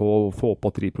på å få opp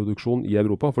batteriproduksjon i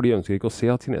Europa, for de ønsker ikke å se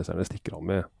at kineserne stikker av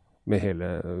med hele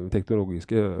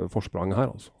teknologiske forspranget her.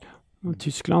 Altså.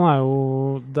 Tyskland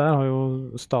der har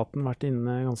jo staten vært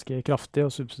inne ganske kraftig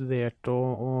og subsidiert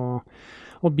og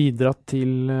bidratt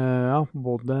til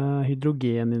både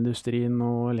hydrogenindustrien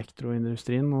og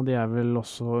elektroindustrien, og de vel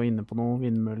også inne på noen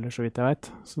vindmøller, så vidt jeg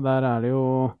vet. Så der det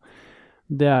jo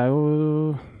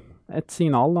et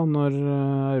signal da, når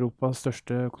Europas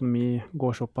største økonomi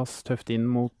går såpass tøft inn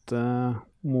mot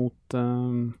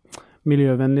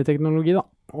miljøvennlig teknologi da.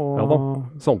 Ja da.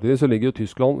 Samtidig så ligger jo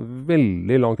Tyskland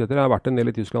veldig langt etter. Jeg har vært en del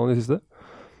i Tyskland i det siste.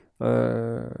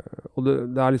 Og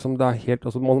det liksom, det helt,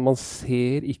 altså man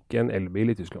ser ikke en elbil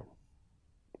i Tyskland.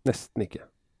 Nesten ikke.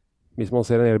 Hvis man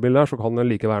ser en elbil der, så kan det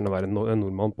like gjerne være en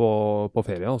nordmann på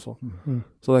ferie. Altså.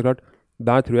 Så det er klart,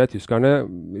 der tror jeg tyskerne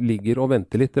ligger og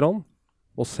venter litt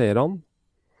og ser han,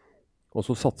 og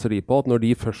så satser de på at når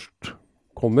de først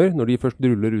kommer, når de først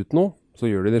ruller ut noe,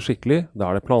 så gjør de det skikkelig,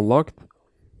 da det planlagt,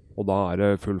 og da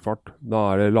det full fart.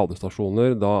 Da det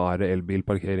ladestasjoner, da det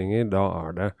elbilparkeringer,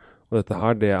 og dette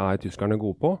her, det tyskerne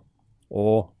gode på,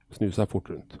 og snu seg fort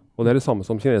rundt. Og det det samme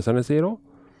som kineserne sier også.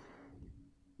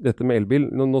 Dette med elbil,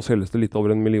 nå selges det litt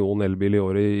over 1 million elbil i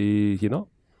året i Kina.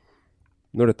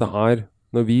 Når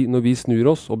vi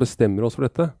snur oss og bestemmer oss for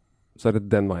dette, så det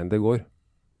den veien det går.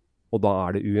 Og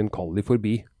da det uinnkallig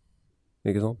forbi.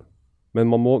 Ikke sant? Men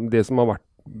det som har vært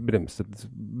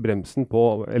bremsen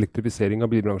på elektrifisering av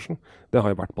bilbransjen, det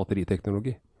har jo vært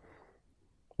batteriteknologi.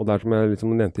 Og det som jeg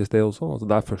liksom nevnte i sted også, altså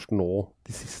det først nå,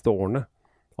 de siste årene,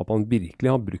 at man virkelig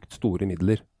har brukt store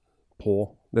midler på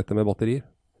dette med batterier.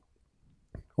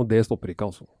 Og det stopper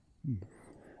ikke, altså.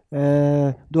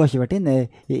 Du har ikke vært inne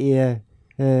i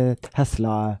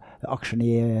Tesla-aksjen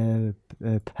i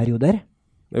perioder?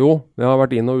 Jo, jeg har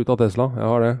vært inn og ut av Tesla. Jeg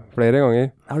har det flere ganger.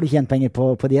 Har du tjent penger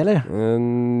på de, eller?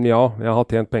 Ja, jeg har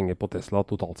tjent penger på Tesla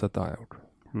totalt sett, det har jeg gjort.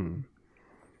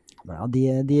 Ja, de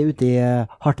er ute i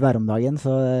hardt vær om dagen,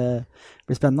 så det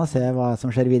blir spennende å se hva som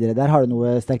skjer videre der. Har du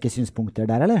noen sterke synspunkter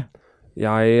der, eller?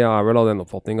 Jeg er vel av den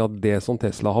oppfatning at det som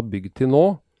Tesla har bygd til nå,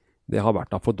 det har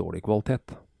vært av for dårlig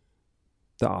kvalitet.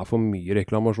 Det er for mye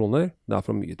reklamasjoner, det er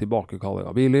for mye tilbakekalling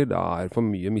av biler, det er for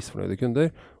mye misfornøyde kunder,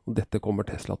 og dette kommer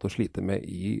Tesla til å slite med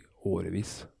i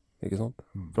årevis. Ikke sant?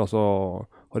 For altså,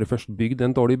 har de først bygd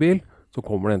en dårlig bil, så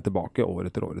kommer den tilbake år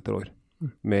etter år etter år,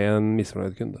 med en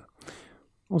misfornøyd kunde.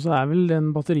 Og så er vel den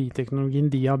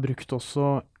batteriteknologien de har brukt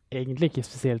også egentlig ikke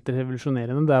spesielt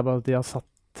revolusjonerende, det er bare at de har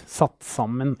satt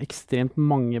sammen ekstremt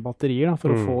mange batterier da,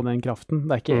 for å få den kraften.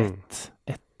 Det er ikke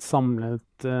ett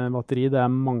samlet batteri, det er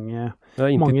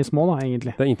mange små da,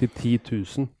 egentlig. Det er inntil 10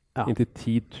 000. Ja. Inntil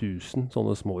 10 000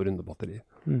 sånne små runde batterier.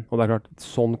 Og det er klart,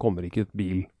 sånn kommer ikke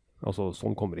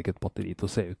et batteri til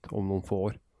å se ut om noen få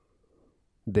år.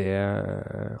 Det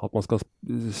at man skal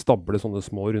stable sånne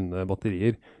små runde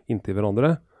batterier inntil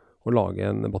hverandre og lage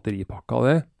en batteripakke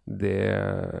av det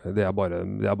er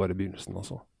bare begynnelsen,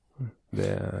 altså.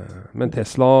 Men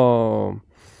Tesla,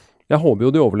 jeg håper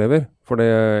jo de overlever, for det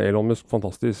er Elon Musk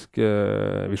fantastisk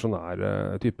visjonær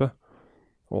type.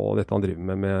 Og dette han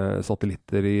driver med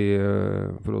satellitter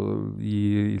for å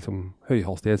gi liksom,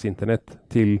 høyhastighets internett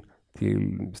til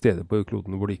steder på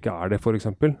kloden hvor det ikke er det, for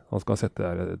eksempel. Han skal sette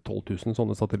 12 000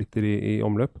 sånne satellitter i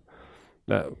omløp.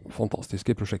 Det er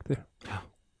fantastiske prosjekter. Ja,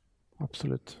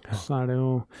 absolutt. Så er det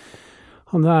jo...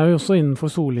 Det er jo også innenfor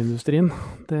solindustrien.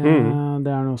 Det er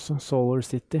det også. Solar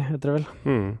City heter det vel.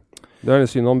 Det er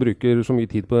synd han bruker så mye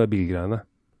tid på det bilgreiene.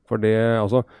 For det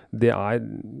er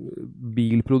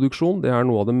bilproduksjon, det er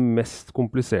noe av det mest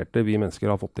kompliserte vi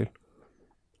mennesker har fått til.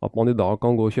 At man i dag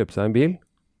kan gå og kjøpe seg en bil,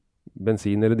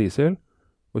 bensin eller diesel,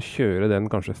 og kjøre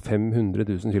den kanskje 500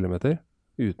 000 kilometer,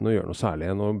 uten å gjøre noe særlig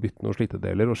enn å bytte noen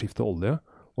slittedeler og skifte olje,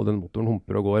 og den motoren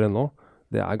humper og går ennå.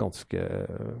 Det er ganske...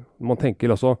 Man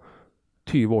tenker altså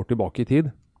 20 år tilbake i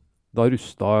tid, da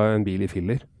rustet en bil i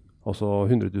filler. Altså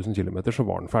 100 000 kilometer, så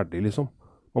var den ferdig, liksom.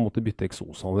 Man måtte bytte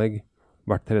eksosanlegg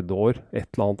hvert tredje år, et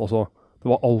eller annet. Altså, det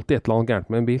var alltid et eller annet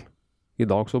gærent med en bil. I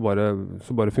dag så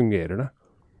bare fungerer det.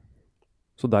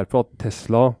 Så derfor at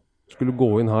Tesla skulle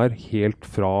gå inn her helt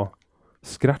fra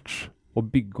scratch og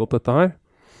bygge opp dette her,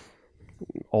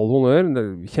 all honnør, det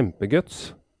er kjempeguts.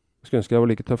 Jeg skulle ønske jeg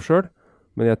var like tøff selv,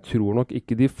 men jeg tror nok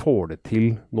ikke de får det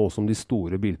til nå som de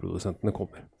store bilprodusentene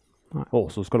kommer. Nei. Og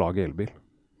også skal lage elbil.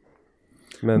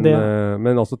 Men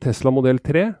altså Tesla Model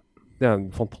 3, det er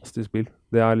en fantastisk bil.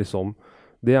 Det er liksom,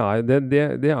 det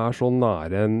er så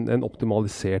nære en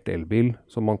optimalisert elbil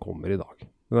som man kommer i dag.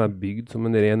 Den er bygd som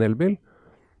en ren elbil,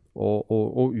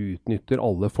 og utnytter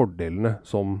alle fordelene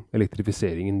som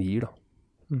elektrifiseringen gir da.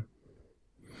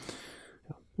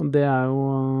 Og det er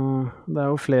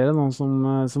jo flere nå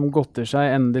som godter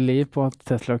seg endelig på at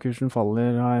Tesla-kursen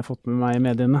faller, har jeg fått med meg i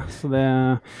mediene. Så det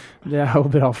er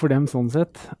jo bra for dem sånn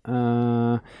sett.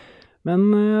 Men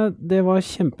det var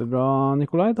kjempebra,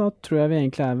 Nikolai. Da tror jeg vi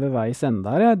egentlig er ved veis ende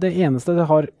her. Det eneste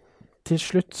jeg har til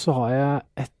slutt, så har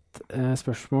jeg et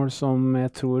spørsmål som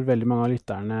jeg tror veldig mange av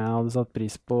lytterne hadde satt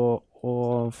pris på å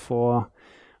få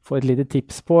et lite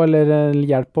tips på, eller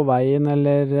hjelp på veien,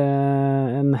 eller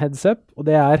en heads up. Og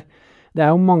det er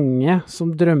jo mange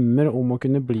som drømmer om å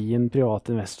kunne bli en privat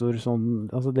investor, sånn,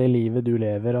 altså det livet du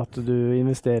lever, at du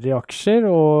investerer i aksjer,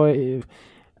 og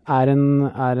er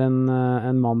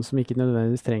en mann som ikke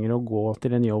nødvendigvis trenger å gå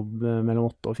til en jobb mellom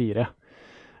 8 og 4.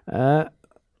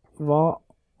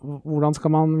 Hvordan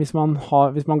skal man, hvis man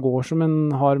går som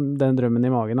har den drømmen i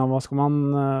magen, hva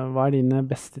er dine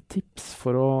beste tips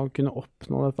for å kunne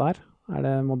oppnå dette her?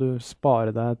 Må du spare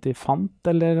deg til fant,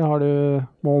 eller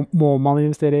må man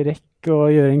investere i rekk og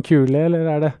gjøre en kule,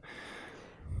 eller er det?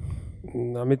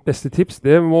 Nei, mitt beste tips,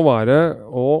 det må være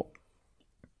å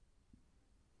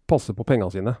passe på pengene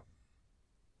sine.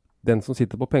 Den som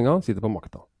sitter på pengene, sitter på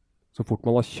makta. Så fort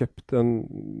man har kjøpt en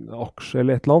aksje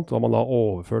eller et eller annet, så har man da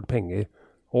overført penger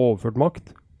og overført makt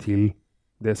til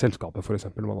det selskapet for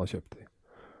eksempel man har kjøpt i.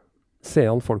 Se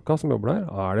an folka som jobber der,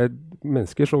 er det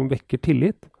mennesker som vekker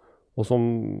tillit, og som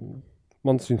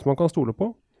man synes man kan stole på.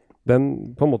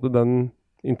 Den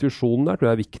intuisjonen der tror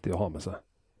jeg er viktig å ha med seg.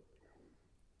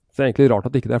 Så det er egentlig rart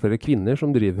at det ikke er flere kvinner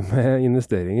som driver med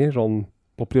investeringer sånn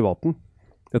på privaten.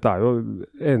 Dette er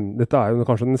jo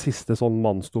kanskje den siste sånn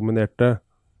mannsdominerte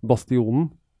bastionen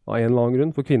av en eller annen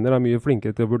grunn, for kvinner er mye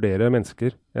flinkere til å vurdere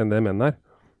mennesker enn det menn er.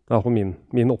 Det er på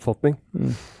min oppfatning.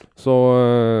 Så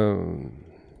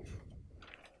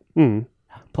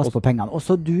Pass på pengene. Og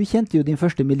så du tjente jo din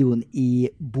første million i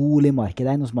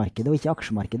boligmarkedet, eiendomsmarkedet, og ikke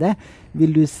aksjemarkedet.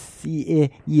 Vil du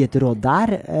gi et råd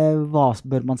der? Hva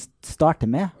bør man starte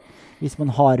med? Hvis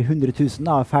man har 100 000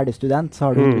 da, ferdig student, så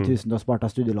har du 100 000 du har spart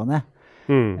av studielånet.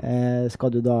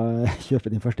 Skal du da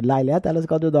kjøpe din første leilighet, eller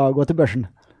skal du da gå til børsen?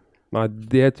 Nei,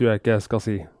 det tror jeg ikke jeg skal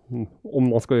si. Om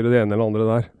man skal gjøre det ene eller andre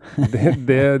der.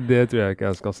 Det tror jeg ikke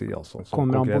jeg skal si. Altså,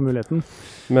 kommer an på muligheten.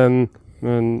 Men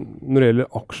når det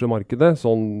gjelder aksjemarkedet,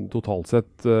 sånn totalt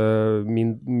sett,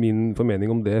 min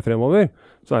formening om det fremover,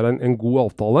 så er det en god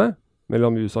avtale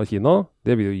mellom USA og Kina.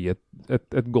 Det vil jo gi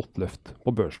et godt løft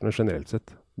på børsene generelt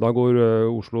sett. Da går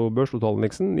Oslo Børs,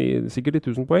 totalindeksen, sikkert i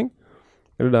 1000 poeng,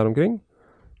 eller der omkring.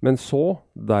 Men så,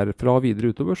 derfra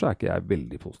videre utover, så er ikke jeg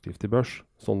veldig positiv til børs,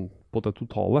 sånn på det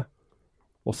totale.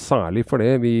 Og særlig for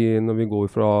det, når vi går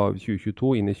fra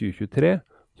 2022 inn i 2023,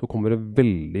 så kommer det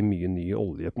veldig mye ny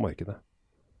olje på markedet.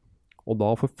 Og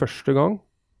da for første gang,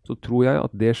 så tror jeg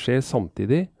at det skjer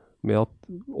samtidig med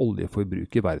at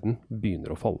oljeforbruket i verden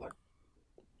begynner å falle.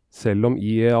 Selv om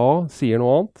IEA sier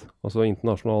noe annet, altså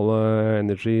International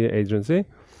Energy Agency,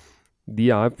 de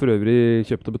er for øvrig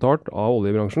kjøpt og betalt av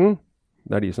oljebransjen.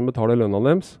 Det er de som betaler lønna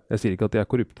deres. Jeg sier ikke at de er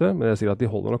korrupte, men jeg sier at de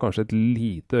holder nok kanskje et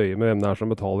lite øye med hvem det er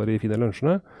som betaler de fine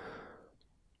lunsjene.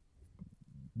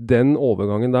 Den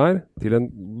overgangen der til en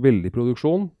veldig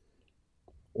produksjon,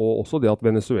 og også det at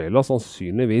Venezuela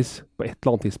sannsynligvis på et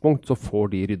eller annet tidspunkt så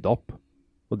får de rydda opp.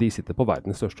 Og de sitter på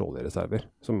verdens største oljereserver,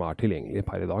 som er tilgjengelige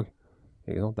per i dag.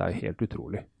 Ikke sant? Det er helt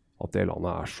utrolig at det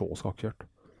landet er så skakkjørt.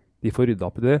 De får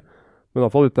rydda opp i det. Men i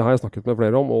hvert fall dette har jeg snakket med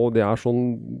flere om, og det er sånn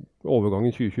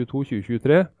overgangen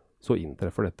 2022-2023, så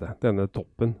inntreffer dette. Denne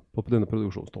toppen, på denne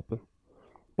produksjonstoppen.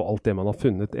 På alt det man har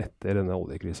funnet etter denne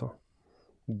oljekrisa.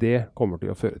 Det kommer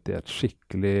til å føre til et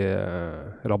skikkelig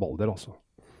rabalder, altså.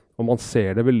 Og man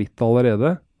ser det vel litt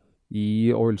allerede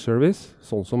i Oil Service,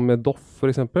 sånn som med Doff for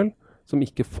eksempel, som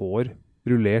ikke får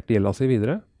rullert gjelda si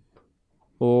videre.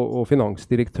 Og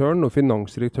finansdirektøren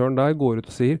der går ut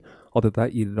og sier at dette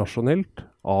er irrasjonelt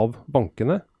av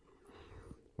bankene.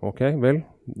 Ok, vel,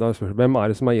 da er spørsmålet, hvem er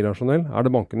det som er irrasjonell? Er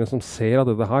det bankene som ser at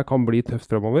dette her kan bli tøft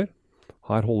fremover?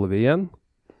 Her holder vi igjen.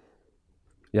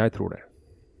 Jeg tror det.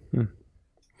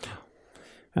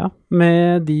 Ja,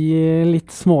 med de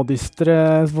litt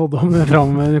smådystre spådommene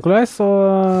framme, Nikolai, så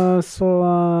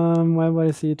må jeg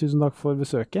bare si tusen takk for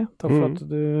besøket. Takk for at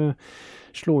du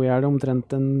slo i hjel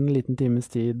omtrent en liten times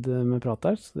tid med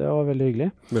prat her, så det var veldig hyggelig.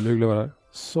 Veldig hyggelig å være her.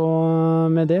 Så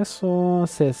med det så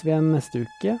ses vi igjen neste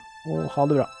uke, og ha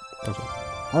det bra. Takk.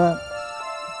 Ha det.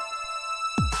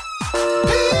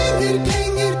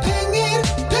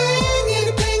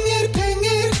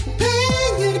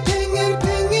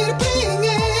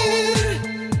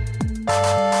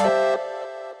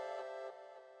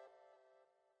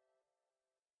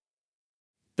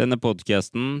 Denne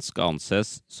podcasten skal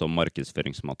anses som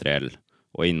markedsføringsmateriell,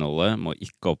 og innholdet må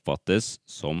ikke oppfattes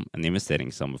som en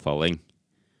investeringsanbefaling.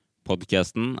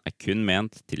 Podcasten er kun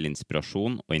ment til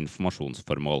inspirasjon og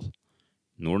informasjonsformål.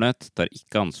 Nordnet tar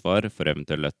ikke ansvar for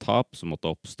eventuelle tap som måtte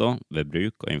oppstå ved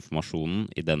bruk av informasjonen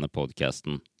i denne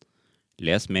podcasten.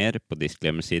 Les mer på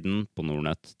disclaimer-siden på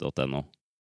nordnet.no.